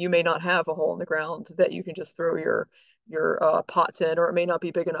 you may not have a hole in the ground that you can just throw your pots in, or it may not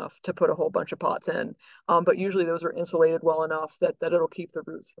be big enough to put a whole bunch of pots in. But usually those are insulated well enough that it'll keep the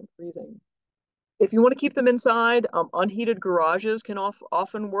roots from freezing. If you want to keep them inside, unheated garages can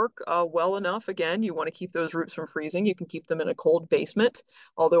often work well enough. Again, you want to keep those roots from freezing. You can keep them in a cold basement,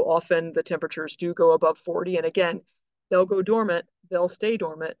 although often the temperatures do go above 40. And again, they'll go dormant, they'll stay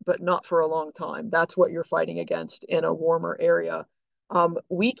dormant, but not for a long time. That's what you're fighting against in a warmer area.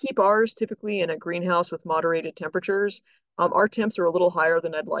 We keep ours typically in a greenhouse with moderated temperatures. Our temps are a little higher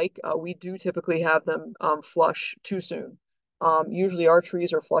than I'd like. We do typically have them flush too soon. Usually our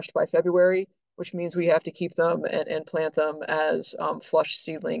trees are flushed by February, which means we have to keep them and plant them as flush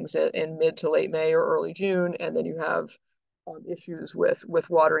seedlings in mid to late May or early June, and then you have issues with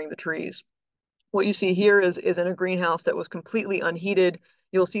watering the trees. What you see here is in a greenhouse that was completely unheated.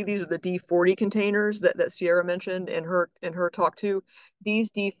 You'll see these are the D40 containers that Sierra mentioned in her talk too. These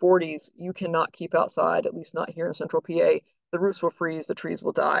D40s you cannot keep outside, at least not here in Central PA. The roots will freeze, the trees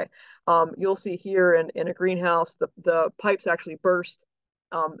will die. You'll see here in a greenhouse, the pipes actually burst.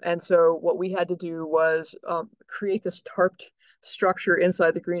 And so what we had to do was create this tarped structure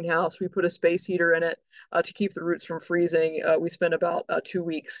inside the greenhouse. We put a space heater in it to keep the roots from freezing. We spent about 2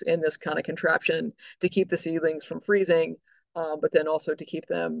 weeks in this kind of contraption to keep the seedlings from freezing, but then also to keep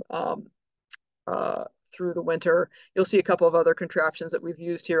them through the winter. You'll see a couple of other contraptions that we've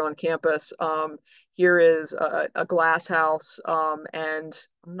used here on campus. Here is a glass house, and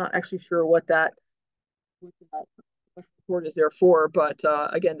I'm not actually sure what that is there for, but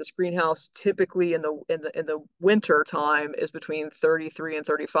again, this greenhouse typically in the winter time is between 33 and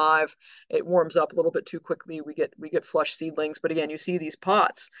 35. It warms up a little bit too quickly. We get flush seedlings, but again, you see these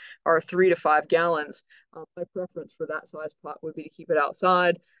pots are 3 to 5 gallons. My preference for that size pot would be to keep it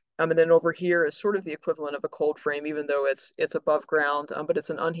outside. And then over here is sort of the equivalent of a cold frame, even though it's above ground, but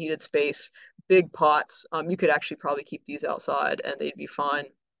it's an unheated space, big pots. You could actually probably keep these outside and they'd be fine.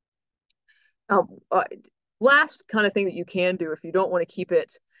 Last kind of thing that you can do if you don't want to keep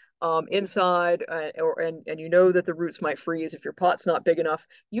it inside and you know that the roots might freeze if your pot's not big enough,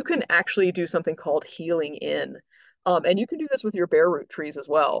 you can actually do something called healing in. And you can do this with your bare root trees as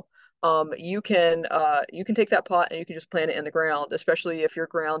well. You can take that pot and you can just plant it in the ground, especially if your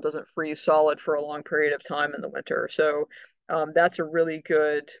ground doesn't freeze solid for a long period of time in the winter. So that's a really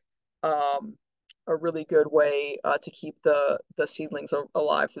good way to keep the seedlings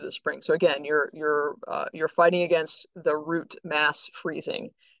alive through the spring. So again, you're fighting against the root mass freezing.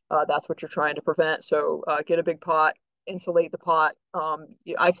 That's what you're trying to prevent. So get a big pot, insulate the pot.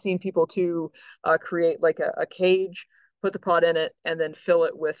 I've seen people too create like a cage, put the pot in it, and then fill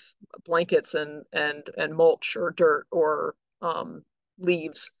it with blankets and mulch or dirt or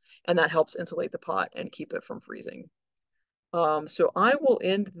leaves, and that helps insulate the pot and keep it from freezing. So I will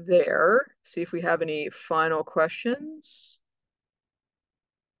end there, see if we have any final questions.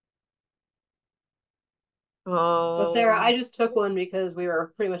 Well, Sarah, I just took one because we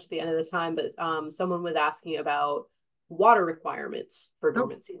were pretty much at the end of the time, but someone was asking about water requirements for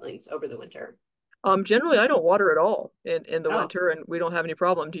dormant seedlings over the winter. Generally, I don't water at all in the Oh. winter, and we don't have any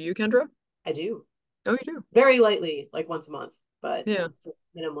problem. Do you, Kendra? I do. Oh, you do? Very lightly, like once a month, but Yeah.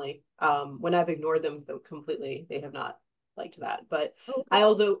 minimally. When I've ignored them completely, they have not liked that. But Oh, I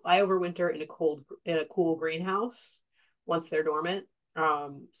overwinter in a cool greenhouse once they're dormant.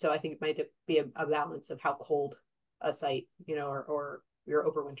 So I think it might be a balance of how cold a site, or your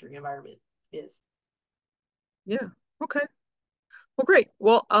overwintering environment is. yeah. Okay. Well, great.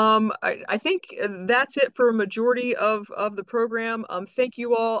 Well, I think that's it for a majority of the program. Thank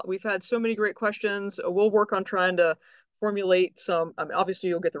you all. We've had so many great questions. We'll work on trying to formulate some. I mean, obviously,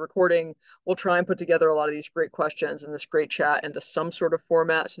 you'll get the recording. We'll try and put together a lot of these great questions and this great chat into some sort of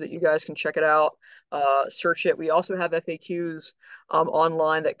format so that you guys can check it out, search it. We also have FAQs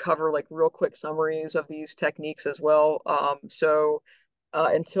online that cover like real quick summaries of these techniques as well. So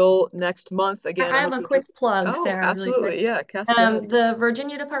until next month, again, I have a quick plug, Oh, Sarah, really quick. absolutely. Yeah, Cassie, go ahead. The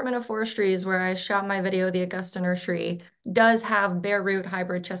Virginia Department of Forestry is where I shot my video, The Augusta Nursery, does have bare root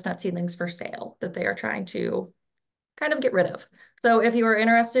hybrid chestnut seedlings for sale that they are trying to kind of get rid of. So if you are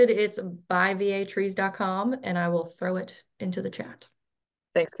interested, it's buyvatrees.com, and I will throw it into the chat.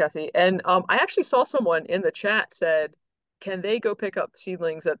 Thanks, Cassie. And I actually saw someone in the chat said, can they go pick up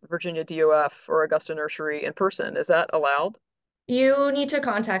seedlings at Virginia DOF or Augusta Nursery in person? Is that allowed? You need to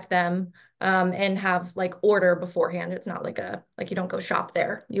contact them and have like order beforehand. It's not like you don't go shop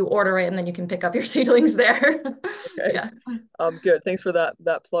there. You order it and then you can pick up your seedlings there. Okay. Yeah. Good. Thanks for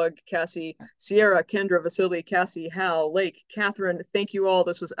that plug, Cassie. Sierra, Kendra, Vasily, Cassie, Hal, Lake, Catherine, thank you all.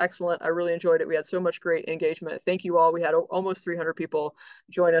 This was excellent. I really enjoyed it. We had so much great engagement. Thank you all. We had almost 300 people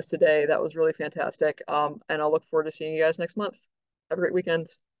join us today. That was really fantastic. And I'll look forward to seeing you guys next month. Have a great weekend.